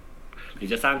หรือ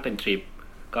จะสร้างเป็นทริป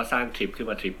ก็สร้างทริปขึ้น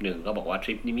มาทริปนึงก็บอกว่าท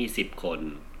ริปนี้มี10คน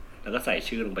แล้วก็ใส่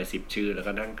ชื่อลงไป10ชื่อแล้ว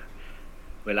ก็นั่ง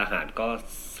เวลาหารก็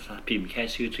พิมพ์แค่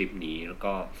ชื่อทริปนี้แล้ว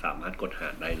ก็สามารถกดหา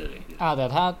รได้เลยแต่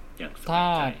ถ้า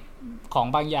ของ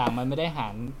บางอย่างมันไม่ได้หา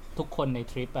รทุกคนใน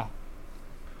ทริปอ่ะ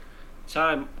ใช่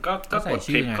ก็กด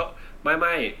ทริปเขาไ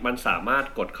ม่มันสามารถ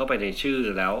กดเข้าไปในชื่อ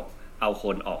แล้วเอาค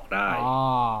นออกได้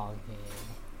โอเค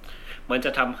มันจ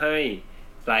ะทำให้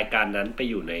รายการนั้นไป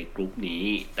อยู่ในกลุ่มนี้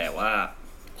แต่ว่า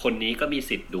คนนี้ก็มี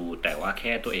สิทธิ์ดูแต่ว่าแ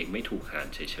ค่ตัวเองไม่ถูกหาร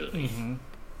เฉย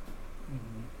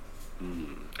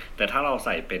ๆแต่ถ้าเราใ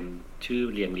ส่เป็นชื่อ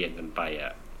เรียงกันไปอ่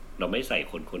ะเราไม่ใส่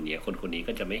คนนี้คนนี้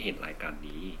ก็จะไม่เห็นรายการ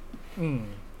นี้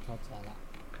เข้าใจละ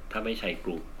ถ้าไม่ใช้ก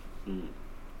ลุ่ม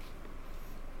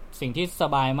สิ่งที่ส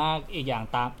บายมากอีกอย่าง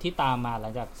ที่ตามมาหลั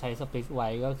งจากใช้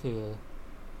Splitwise ก็คือ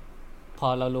พอ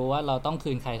เรารู้ว่าเราต้อง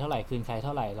คืนใครเท่าไห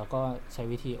ร่เราก็ใช้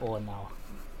วิธีโอนเอา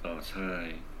ใช่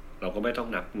เราก็ไม่ต้อง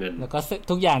นับเงินแล้วก็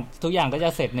ทุกอย่างก็จะ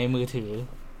เสร็จในมือถือ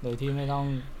โดยที่ไม่ต้อง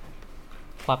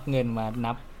ควักเงินมา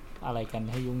นับอะไรกัน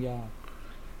ให้ยุ่งยาก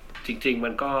จริงๆมั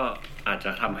นก็อาจจ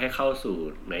ะทำให้เข้าสู่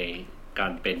ในกา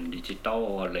รเป็นดิจิตอล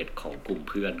วอลเล็ตของกลุ่ม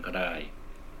เพื่อนก็ได้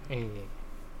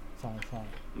ใช่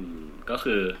ก็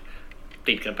คือ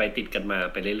ติดกันมา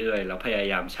ไปเรื่อยๆแล้วพย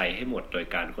ายามใช้ให้หมดโดย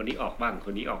การคนนี้ออกบ้างค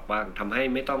นนี้ออกบ้างทำให้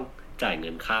ไม่ต้องจ่ายเงิ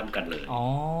นข้ามกันเลย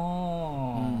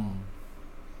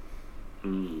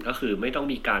ก็คือไม่ต้อง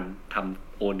มีการท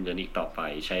ำโอนเงินอีกต่อไป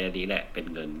ใช้อันนี้แหละเป็น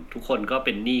เงินทุกคนก็เ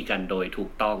ป็นหนี้กันโดยถู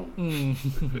กต้อง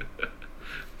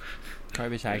ค่อย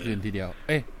ไปใช้คืนทีเดียว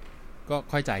ก็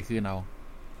ค่อยจ่ายคืนเอา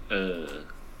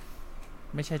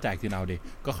ไม่ใช่จ่ายคืนเอาดิ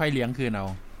ก็ค่อยเลี้ยงคืนเอา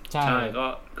ใช่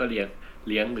ก็เ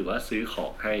ลี้ยงหรือว่าซื้อขอ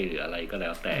งให้หรืออะไรก็แล้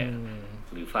วแต่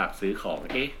หรือฝากซื้อของ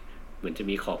เหมือนจะ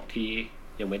มีของที่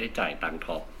ยังไม่ได้จ่ายตังค์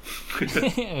ท็อป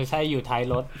ใช่อยู่ท้าย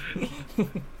รถ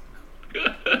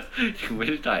ยังไม่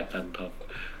ได้จ่ายตังค์ท็อป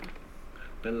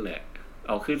นั่นแหละเ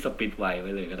อาขึ้นสปีดไวไ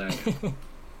ว้เลยก็ได้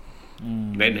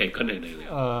ไหนๆก็ไหนๆเลย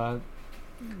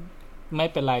ไม่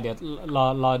เป็นไรเดี๋ยว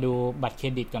รอดูบัตรเคร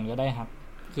ดิตก่อนก็ได้ครับ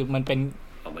คือมันเป็น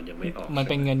มันยังไม่ออกมัน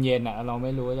เป็นเงินเยนอ่ะเราไ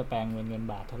ม่รู้ว่าจะแปลงเป็นเงิน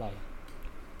บาทเท่าไหร่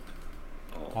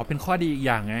เป็นข้อดีอีกอ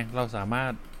ย่างไงเราสามาร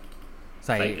ถใ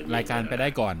ส่รายการไปได้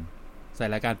ก่อนใส่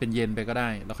รายการเป็นเยนไปก็ได้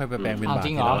แล้วค่อยไปแปลงเป็นบาท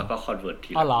แล้วก็คอนเวิร์ต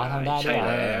ทีหลังทำได้ใช่แ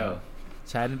ล้ว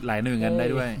ใช้หลายหน่วยเงินได้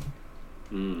ด้วย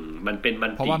มันเป็น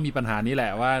เพราะว่ามีปัญหานี้แหล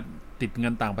ะว่าติดเงิ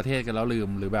นต่างประเทศกันแล้วลืม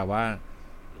หรือแบบว่า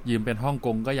ยืมเป็นฮ่องก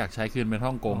งก็อยากใช้คืนเป็นฮ่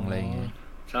องกงอะไรอย่างเงี้ย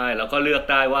ใช่แล้วก็เลือก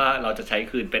ได้ว่าเราจะใช้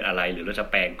คืนเป็นอะไรหรือเราจะ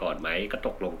แปลงก่อนไหมก็ต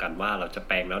กลงกันว่าเราจะแ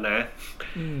ปลงแล้วนะ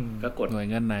ก็กดหน่วย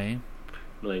เงินไห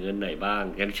นบ้าง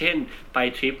อย่างเช่นไป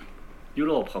ทริปยุ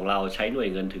โรปของเราใช้หน่วย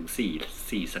เงินถึง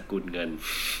4สกุลเงิน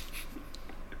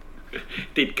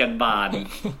ติดกันบาน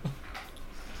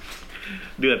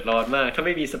เดือดร้อนมากถ้าไ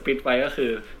ม่มีสปิทไว้ก็คื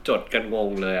อจดกันง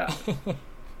งเลยอ่ะ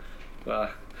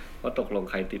ว่าตกลง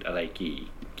ใครติดอะไร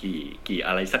กี่อ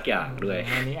ะไรสักอย่างด้วย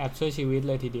อันนี้แอปช่วยชีวิต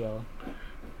เลยทีเดียว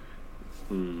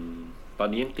ตอน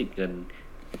นี้ยังติดเงิน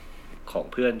ของ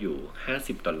เพื่อนอยู่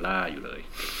$50อยู่เลย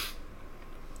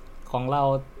ของเรา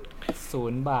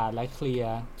0 บาทและเคลีย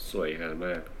ร์สวยงามม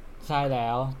ากใช่แล้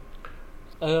ว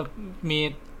มี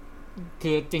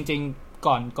คือจริงๆ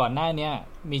ก่อนหน้านี้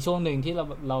มีช่วงหนึ่งที่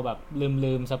เราแบบ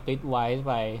ลืมสปลิตไว้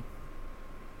ไป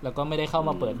แล้วก็ไม่ได้เข้า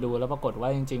มาเปิดดูแล้วปรากฏว่า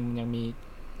จริงๆยังมี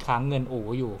ค้างเงิน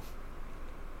อยู่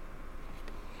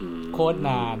โคตร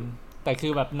นานแต่คื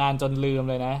อแบบนานจนลืม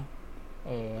เลยนะ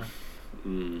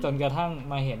จนกระทั่ง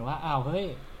มาเห็นว่าอ้าวเฮ้ย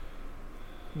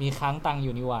มีค้างตังอ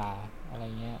ยู่นี่หว่าอะไร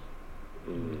เงี้ย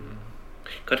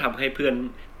ก็ทำให้เพื่อน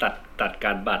ตัดก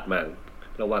ารบาดหมาง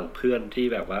ระหว่างเพื่อนที่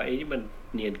แบบว่ามัน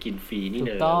เนียนกินฟรีนี่เ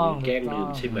นอะแกล้งลืม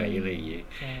ใช่ไหมอะไรอย่างเงี้ย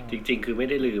จริงๆคือไม่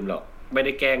ได้ลืมหรอกไม่ไ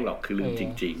ด้แกล้งหรอกคือลืมจ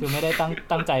ริงๆคือไม่ได้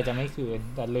ตั้งใจจะไม่คืน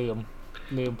แต่ลื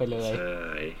มไปเลยใช่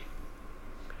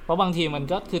เพราะบางทีมัน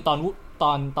ก็คือต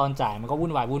อนจ่ายมันก็วุ่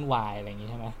นวายอะไรอย่างงี้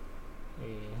ใช่ไหม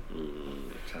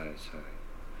ใช่ใช่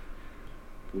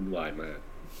วุ่นวายมาก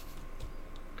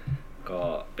ก็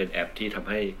เป็นแอปที่ทำ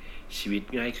ให้ชีวิต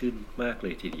ง่ายขึ้นมากเล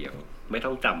ยทีเดียวไม่ต้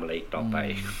องจำอะไรอีกต่อไป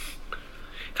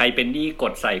ใครเป็นหนี้ก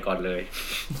ดใส่ก่อนเลย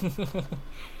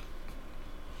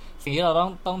สิ่งที่เรา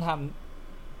ต้องท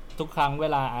ำทุกครั้งเว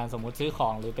ลาสมมติซื้อขอ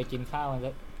งหรือไปกินข้าว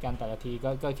กันแต่ละที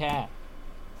ก็แค่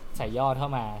ใส่ยอดเข้า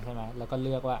มาใช่ไหมแล้วก็เ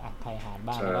ลือกว่าใครหาร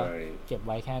บ้างแล้วก็เก็บไ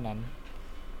ว้แค่นั้น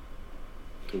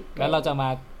แล้วเราจะ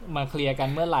มาเคลียร์กัน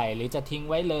เมื่อไหร่หรือจะทิ้ง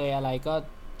ไว้เลยอะไรก็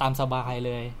ตามสบาย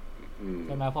เลยใ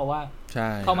ช่ไหมเพราะว่า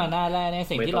เข้ามาหน้าแรกเนี่ย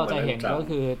สิ่งที่เราจะเห็นก็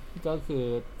คือ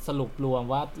สรุปรวม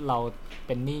ว่าเราเ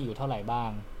ป็นหนี้อยู่เท่าไหร่บ้า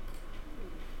ง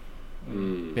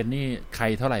เป็นหนี้ใคร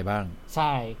เท่าไหร่บ้างใ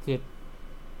ช่คือ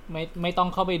ไม่ต้อง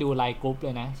เข้าไปดูไลน์กรุ๊ปเล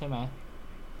ยนะใช่ไหม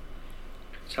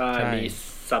ใช่มี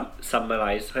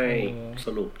summarize ให้ส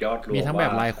รุปยอดรวมมีทั้งแบ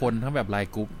บรายคนทั้งแบบราย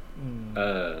กรุ๊ป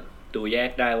ดูแย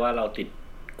กได้ว่าเราติด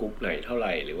กรุ๊ปไหนเท่าไห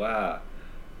ร่หรือว่า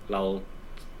เรา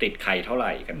ติดใครเท่าไห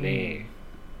ร่กันแน่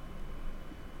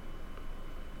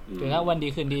คือถ้าวันดี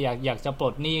คืนดีอยากจะปล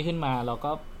ดหนี้ขึ้นมาเรา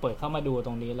ก็เปิดเข้ามาดูต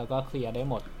รงนี้แล้วก็เคลียร์ได้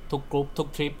หมดทุกกรุ๊ปทุก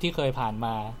ทริปที่เคยผ่านม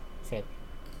าเสร็จ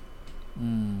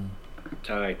ใ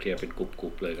ช่เคลียร์เป็นก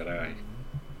รุ๊ปเลยก็ได้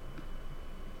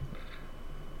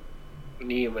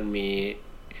นี่มันมี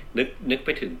นึกไป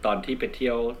ถึงตอนที่ไปเที่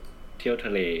ยวท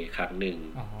ะเลครั้งหนึ่ง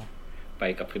ไป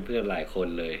กับเพื่อนๆหลายคน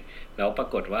เลยแล้วปรา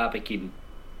กฏว่าไปกิน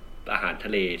อาหารท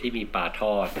ะเลที่มีปลาท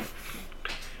อด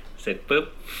เสร็จปุ๊บ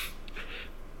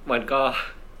มัน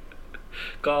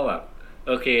ก็แบบ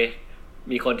โอเค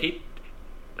มีคนที่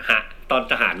ตอน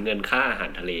จะหารเงินค่าอาหา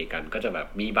รทะเลกันก็จะแบบ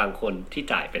มีบางคนที่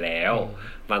จ่ายไปแล้ว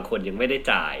บางคนยังไม่ได้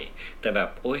จ่ายแต่แบบ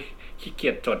โอ๊ยขี้เกี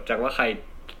ยจจดจังว่าใคร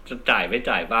จะจ่ายไม่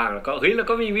จ่ายบ้างแล้วก็เฮ้ยแล้ว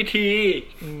ก็มีวิธี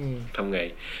ทำไง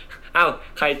อ้าว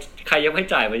ใครยังไม่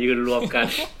จ่ายมายืนรวมกัน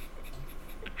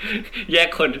แยก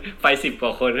คนไป10 กว่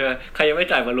าคนใช่ไหมใครยังไม่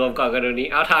จ่ายมารวมก่อนกันตรงนี้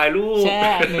เอาถ่ายรูปแช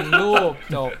ร์1 รูป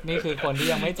จบนี่คือคนที่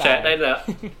ยังไม่จ่ายแชร์ได้แล้ว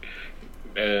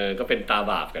ก็เป็นตา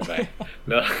บาปกันไปแ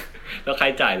ล้วใคร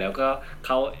จ่ายแล้วก็เ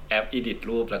ข้าแอป edit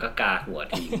รูปแล้วก็กาหัว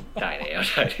ทิ้งจ่ายแล้ว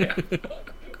ใช่แล้ว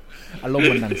อารมณ์เ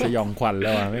หมือนหนังสยองขวัญแ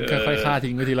ล้วอ่ะไม่ค่อยๆฆ่า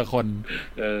ทิ้งไปทีละคน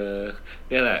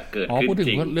นี่แหละเกิดขึ้นจริงพูดถึ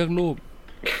งเรื่องรูป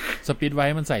สปีดไว้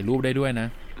มันใส่รูปได้ด้วยนะ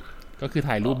ก็คือ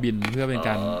ถ่ายรูปบินเพื่อเป็นก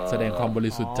ารแสดงความบ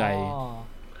ริสุทธิ์ใจ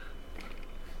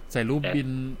ใส่รูปบิน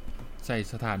ใส่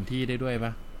สถานที่ได้ด้วยป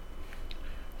ะ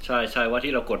ใช่ว่า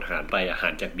ที่เรากดหารไปหา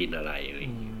รจากบินอะไรอะไรอ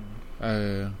ย่างเงี้ย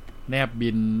แนบบิ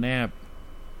นแนบ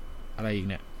อะไรอีก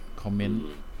เนี่ยคอมเมนต์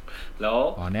แล้ว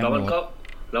มั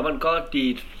นก็ดี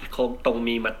ตรง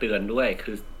มีมาเตือนด้วย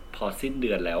คือพอสิ้นเดื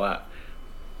อนแล้วอะ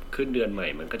ขึ้นเดือนใหม่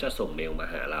มันก็จะส่งเมลมา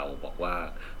หาเราบอกว่า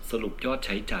สรุปยอดใ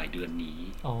ช้จ่ายเดือนนี้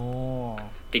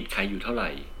ติดใครอยู่เท่าไหร่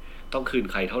ต้องคืน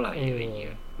ใครเท่าไหร่อะไรเงี้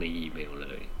ยในอีเมลเล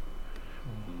ย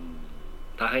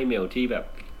ถ้าให้เมลที่แบบ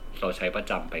เราใช้ประ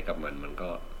จำไปกับมันก็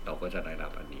เราก็จะได้รั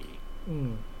บอันนี้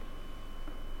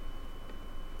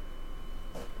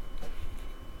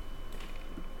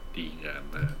ดีงาม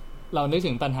มากเรานึก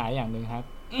ถึงปัญหาอย่างหนึ่งครับ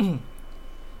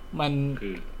มันคื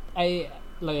อ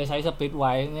เราจะใช้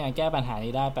Splitwise เนี่ยแก้ปัญหา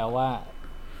นี้ได้แปลว่า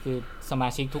คือสมา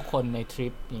ชิกทุกคนในทริ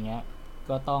ปอย่างเงี้ย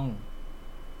ก็ต้อง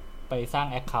ไปสร้าง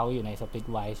account อยู่ใน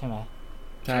Splitwise ใช่ไหม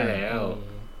ใช่แล้ว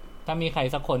ถ้ามีใคร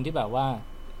สักคนที่แบบว่า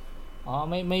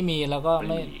ไม่มีแล้วก็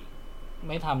ไ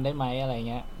ม่ทำได้ไหมอะไร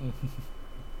เงี้ย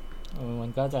มั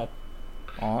นก็จะ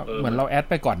เหมือนเราแอด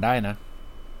ไปก่อนได้นะ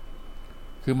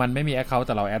คือมันไม่มี account แ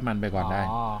ต่เราแอดมันไปก่อนได้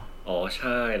ใ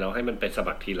ช่เราให้มันไปส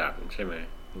มัครทีหลังใช่ไหม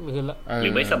หรื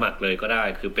อไม่สมัครเลยก็ได้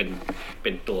คือเ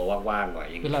ป็นตัวว่างๆไว้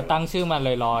คือเราตั้งชื่อมันล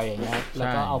อยๆอย่างเงี้ยแล้ว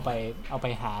ก็เอาไป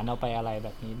หารเอาไปอะไรแบ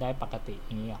บนี้ได้ปกติอ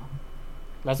ย่างนี้หรอ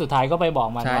แล้วสุดท้ายก็ไปบอก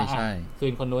มันว่าคื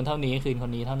นคนนู้นเท่านี้คืนค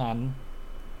นนี้เท่านั้น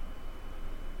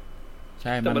ใ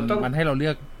ช่มันให้เราเ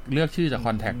ลือกชื่อจากค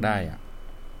อนแทคได้อ่ะ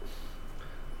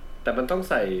แต่มันต้อง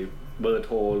ใส่เบอร์โท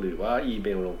รหรือว่าอีเม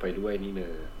ลลงไปด้วยนี่เนอ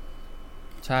ะ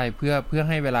ใช่เพื่อ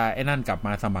ให้เวลาไอ้นั่นกลับม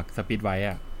าสมัครสปีดไว้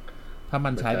อ่ะถ้ามั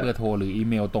นใช้เบอร์โทรหรืออี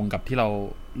เมลตรงกับที่เรา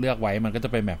เลือกไว้มันก็จะ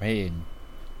ไปแมปให้เอง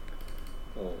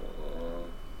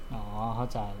เข้า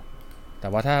ใจแล้วแต่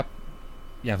ว่าถ้า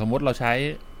อย่างสมมติเราใช้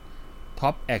ท็อ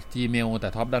ป@gmail แต่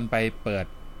ท็อปดันไปเปิด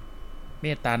เม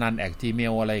ตตานัน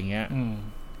@gmail อะไรอย่างเงี้ย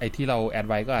ไอ้ที่เราแอด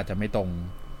ไว้ก็อาจจะไม่ตรง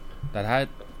แต่ถ้า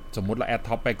สมมุติเราแอด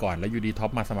ท็อปไปก่อนแล้วอยู่ดีท็อ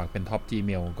ปมาสมัครเป็นท็อป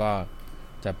Gmail ก็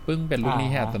จะปึ้งเป็นลูกหนี้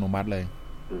ให้อัตโนมัติเลย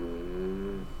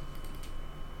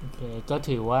โอเคก็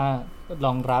ถือว่าร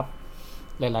องรับ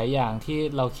หลายๆอย่างที่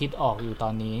เราคิดออกอยู่ตอ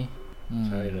นนี้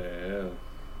ใช่แล้ว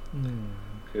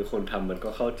คือคนทำมันก็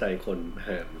เข้าใจคนห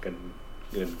ารกัน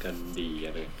เงินกันดีอ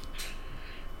ะไร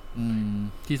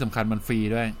ที่สำคัญมันฟรี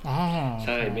ด้วยใ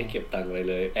ช่ไม่เก็บตังค์อะไร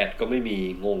เลยแอดก็ไม่มี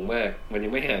งงมากมันยั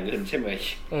งไม่หาเงินใช่ไหม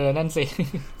นั่นสิ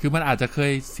คือมันอาจจะเค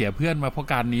ยเสียเพื่อนมาเพราะ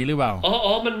การนี้หรือเปล่า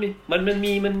มัน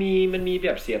มีแบ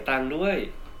บเสียตังค์ด้วย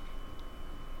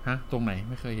ฮะตรงไหน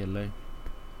ไม่เคยเห็นเลย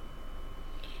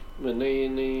เหมือนใน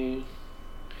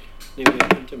เว็บ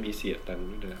มันจะมีเสียตังค์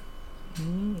ด้วยนะ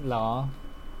หรอ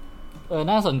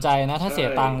น่าสนใจนะถ้าเสีย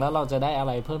ตังค์แล้วเราจะได้อะไ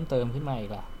รเพิ่มเติมขึ้นมาอี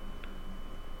กล่ะ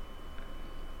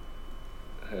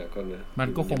มัน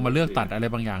ก็คงมาเลือกตัดอะไร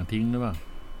บางอย่างทิ้งหรือเปล่า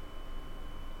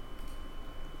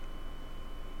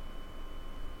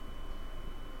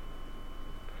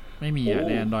ไม่มีใ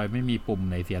น Android ไม่มีปุ่ม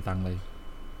ไหนเสียตังค์เลย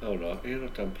เอาเหรอเรา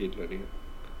จำผิดเหรอนี่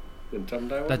เหมือนจำ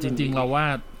ได้ว่าแต่จริงๆเราว่า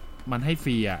มันให้ฟ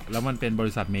รีอ่ะแล้วมันเป็นบ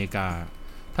ริษัทอเมริกา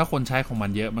ถ้าคนใช้ของมั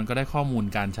นเยอะมันก็ได้ข้อมูล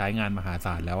การใช้งานมหาศ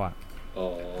าลแล้วอ่ะ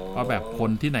ว่าแบบคน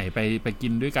ที่ไหนไปกิ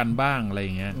นด้วยกันบ้างอะไรอ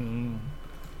ย่างเงี้ย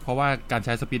เพราะว่าการใ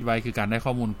ช้ Splitwise คือการได้ข้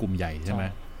อมูลกลุ่มใหญ่ใช่ไหม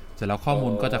เสร็จแล้วข้อมู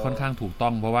ลก็จะค่อนข้างถูกต้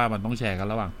องเพราะว่ามันต้องแชร์กัน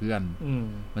ระหว่างเพื่อน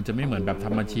มันจะไม่เหมือนแบบท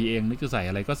ำบัญชีเองนึกจะใส่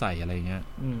อะไรก็ใส่อะไรเงี้ย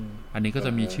อันนี้ก็จ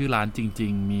ะมีชื่อร้านจริ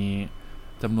งๆมี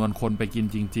จำนวนคนไปกิน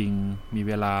จริงๆมีเ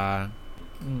วลา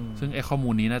ซึ่งไอ้ข้อมู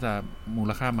ลนี้น่าจะมู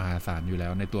ลค่ามหาศาลอยู่แล้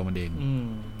วในตัวมันเอง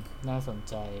น่าสน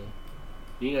ใจ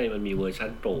นี่ไงมันมีเวอร์ชั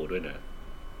นโปรด้วยนะ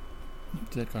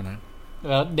เจ็ดก่อนนะ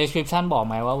แล้ว description บอกไ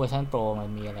หมว่าเวอร์ชันโปรมัน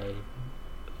มีอะไร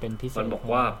เป็นพิเศษมันบอก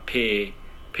ว่า pay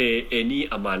any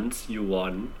amount you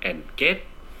want and get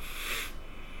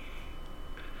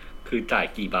คือจ่าย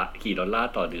กี่ดอลลา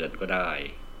ร์ต่อเดือนก็ได้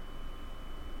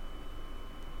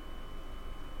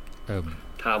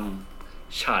ท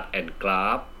ำ chart and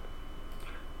graph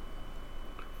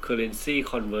currency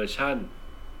conversion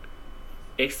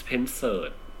expense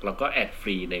search แล้วก็แอดฟ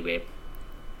รีในเว็บ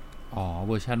เ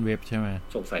วอร์ชันเว็บใช่ไหม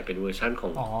สงสัยเป็นเวอร์ชันขอ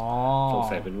งสง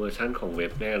สัยเป็นเวอร์ชันของเว็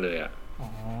บแน่เลยอ่ะ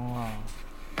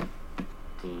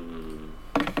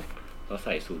เราใ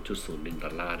ส่ 0.01 ด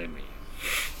อลลาร์ได้ไหม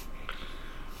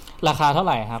ราคาเท่าไ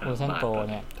หร่ครับเวอร์ชันโปร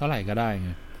เนี่ยเท่าไหร่ก็ได้ไง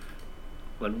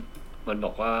มันบ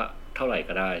อกว่าเท่าไหร่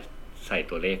ก็ได้ใส่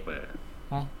ตัวเลขมา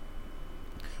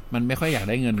มันไม่ค่อยอยาก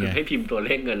ได้เงินไงให้พิมพ์ตัวเล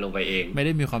ขเงินลงไปเองไม่ไ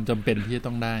ด้มีความจำเป็นที่จะ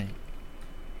ต้องได้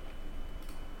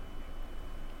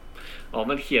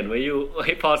มันเขียนไว้อยู่ใ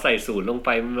ห้พอใส่0ลงไป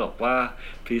มันบอกว่า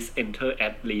please enter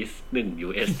at least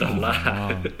 $1 ดอลลาร์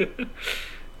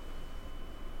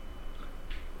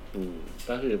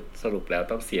ก็คือสรุปแล้ว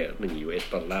ต้องเสีย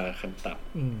$1 ดอลลาร์ขั้นต่ำ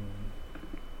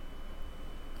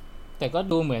แต่ก็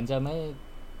ดูเหมือนจะไ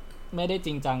ม่ได้จ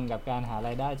ริงจังกับการหาร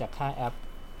ายได้จากค่าแอป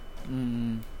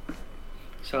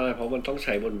ใช่เพราะมันต้องใ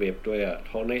ช้บนเว็บด้วยอ่ะเพ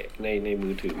ราะในมื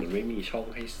อถือมันไม่มีช่อง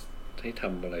ให้ท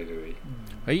ำอะไรเลย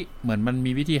เฮ้ยเหมือนมัน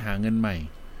มีวิธีหาเงินใหม่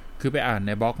คือไปอ่านใ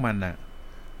นบล็อกมันน่ะ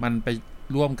มันไป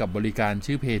ร่วมกับบริการ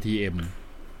ชื่อ PayTM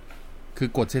คือ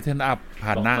กด Settle Up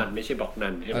ผ่านหน้ามันไม่ใช่บล็อกนั้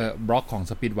นใช่ไหมบล็อกของ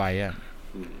Splitwise อ่ะ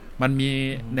มันมี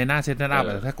ในหน้า Settle Up แ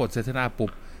ต่ถ้ากด Settle Up ปุ๊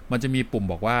บมันจะมีปุ่ม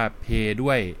บอกว่า Pay ด้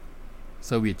วยเ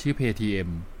ซอร์วิสชื่อ PayTM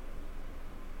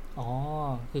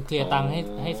คือเคลียร์ตังค์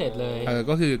ให้เสร็จเลย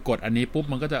ก็คือกดอันนี้ปุ๊บ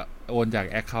มันก็จะโอนจาก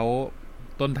Account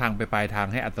ต้นทางไปปลายทาง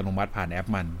ให้อัตโนมัติผ่านแอป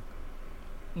มัน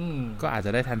ก็อาจจ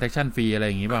ะได้ transaction ฟรีอะไร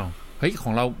อย่างงี้เปล่าเฮ้ยข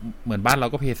องเราเหมือนบ้านเรา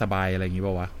ก็เพย์สบายอะไรอย่างงี้เป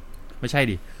ล่าวะไม่ใช่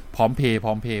ดิพร้อมเพย์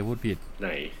พูดผิดไหน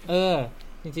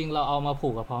จริงๆเราเอามาผู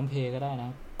กกับพร้อมเพย์ก็ได้นะ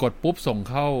กดปุ๊บส่ง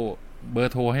เข้าเบอ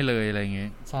ร์โทรให้เลยอะไรอย่างงี้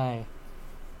ใช่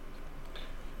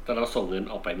แต่เราส่งเงิน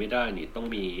ออกไปไม่ได้นี่ต้อง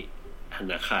มีธ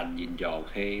นาคารยินยอม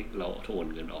ให้เราโอน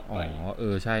เงินออกไป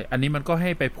ใช่อันนี้มันก็ให้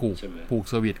ไปผูก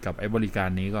เซอร์วิสกับไอ้บริการ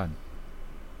นี้ก่อน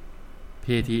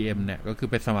PayTM เนี่ยก็คือ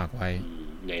ไปสมัครไว้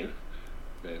ไหน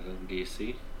ลองดีสิ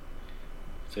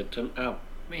Settle Up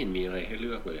ไม่เห็นมีอะไรให้เ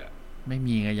ลือกเลยอ่ะไม่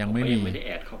มีไงยังไม่มี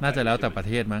น่าจะแล้วแต่ประ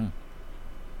เทศมั้ง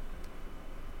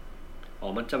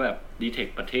มันจะแบบดีเทค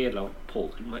ประเทศแล้วโผล่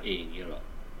ขึ้นมาเองเงี้ยหรอ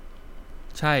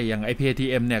ใช่อย่างไอ้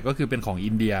PayTM เนี่ยก็คือเป็นของ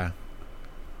อินเดีย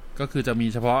ก็คือจะมี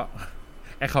เฉพาะ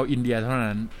Account อินเดียเท่า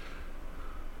นั้น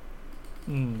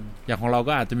อย่างของเรา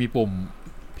ก็อาจจะมีปุ่ม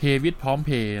Pay with พร้อม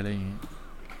Pay อะไรอย่างงี้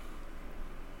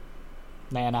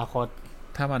ในอนาคต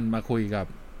ถ้ามันมาคุยกับ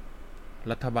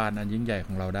รัฐบาลอันยิ่งใหญ่ข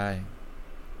องเราได้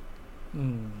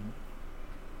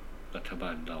รัฐบา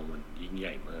ลเรามันยิ่งให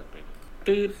ญ่มากเลย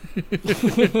ตืด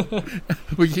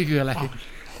วิธีคืออะไร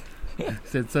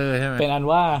เซนเซอร์ใช่ไหมเป็นอัน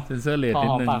ว่าเซนเซอร์เรทนิ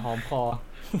ดนึงหอมปากหอมคอ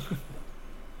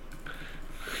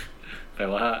แปล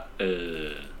ว่าเ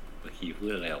มื่อกี้พูด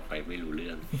อะไรออกไปไม่รู้เรื่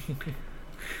อง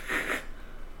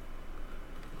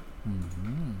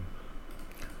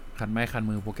คันไม้คัน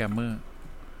มือโปรแกรมเมอร์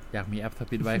อยากมีแอป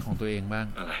Splitwise ของตัวเองบ้าง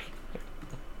อะไร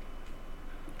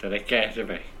จะได้แก้ใช่ไ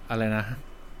หมอะไรนะ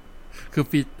คือ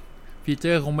ฟีเจ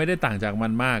อร์คงไม่ได้ต่างจากมั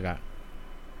นมากอ่ะ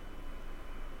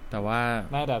แต่ว่า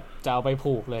ไม่แบบจะเอาไป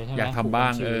ผูกเลยใช่ไหมอยากทำบ้า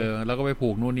งแล้วก็ไปผู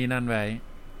กนู่นนี่นั่นไว้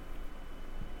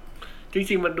จ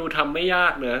ริงๆมันดูทำไม่ยา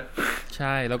กนะใ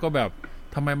ช่แล้วก็แบบ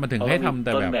ทำไมมันถึงให้ทำแ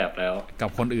ต่แบบแล้วกับ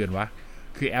คนอื่นวะ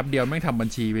คือแอปเดียวไม่ทำบัญ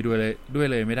ชีไปด้วย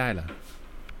เลยไม่ได้เหรอ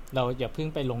เราอย่าเพิ่ง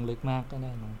ไปลงลึกมากก็ไ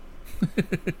ด้มั้ง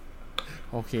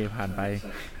โอเคผ่านไป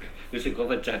รู้สึกว่า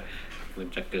มันจ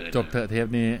ะเกิดจบเถอะเทป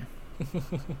นี้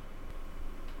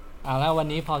เอาแล้ววัน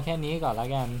นี้พอแค่นี้ก่อนแล้ว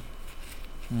กัน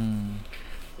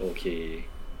โอเค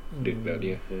ดึกแล้วเ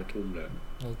นี่ย5 ทุ่มแล้ว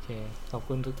โอเคขอบ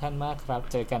คุณทุกท่านมากครับ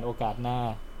เจอกันโอกาสหน้า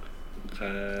ค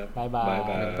รับบ๊ายบาย บ๊าย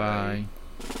บาย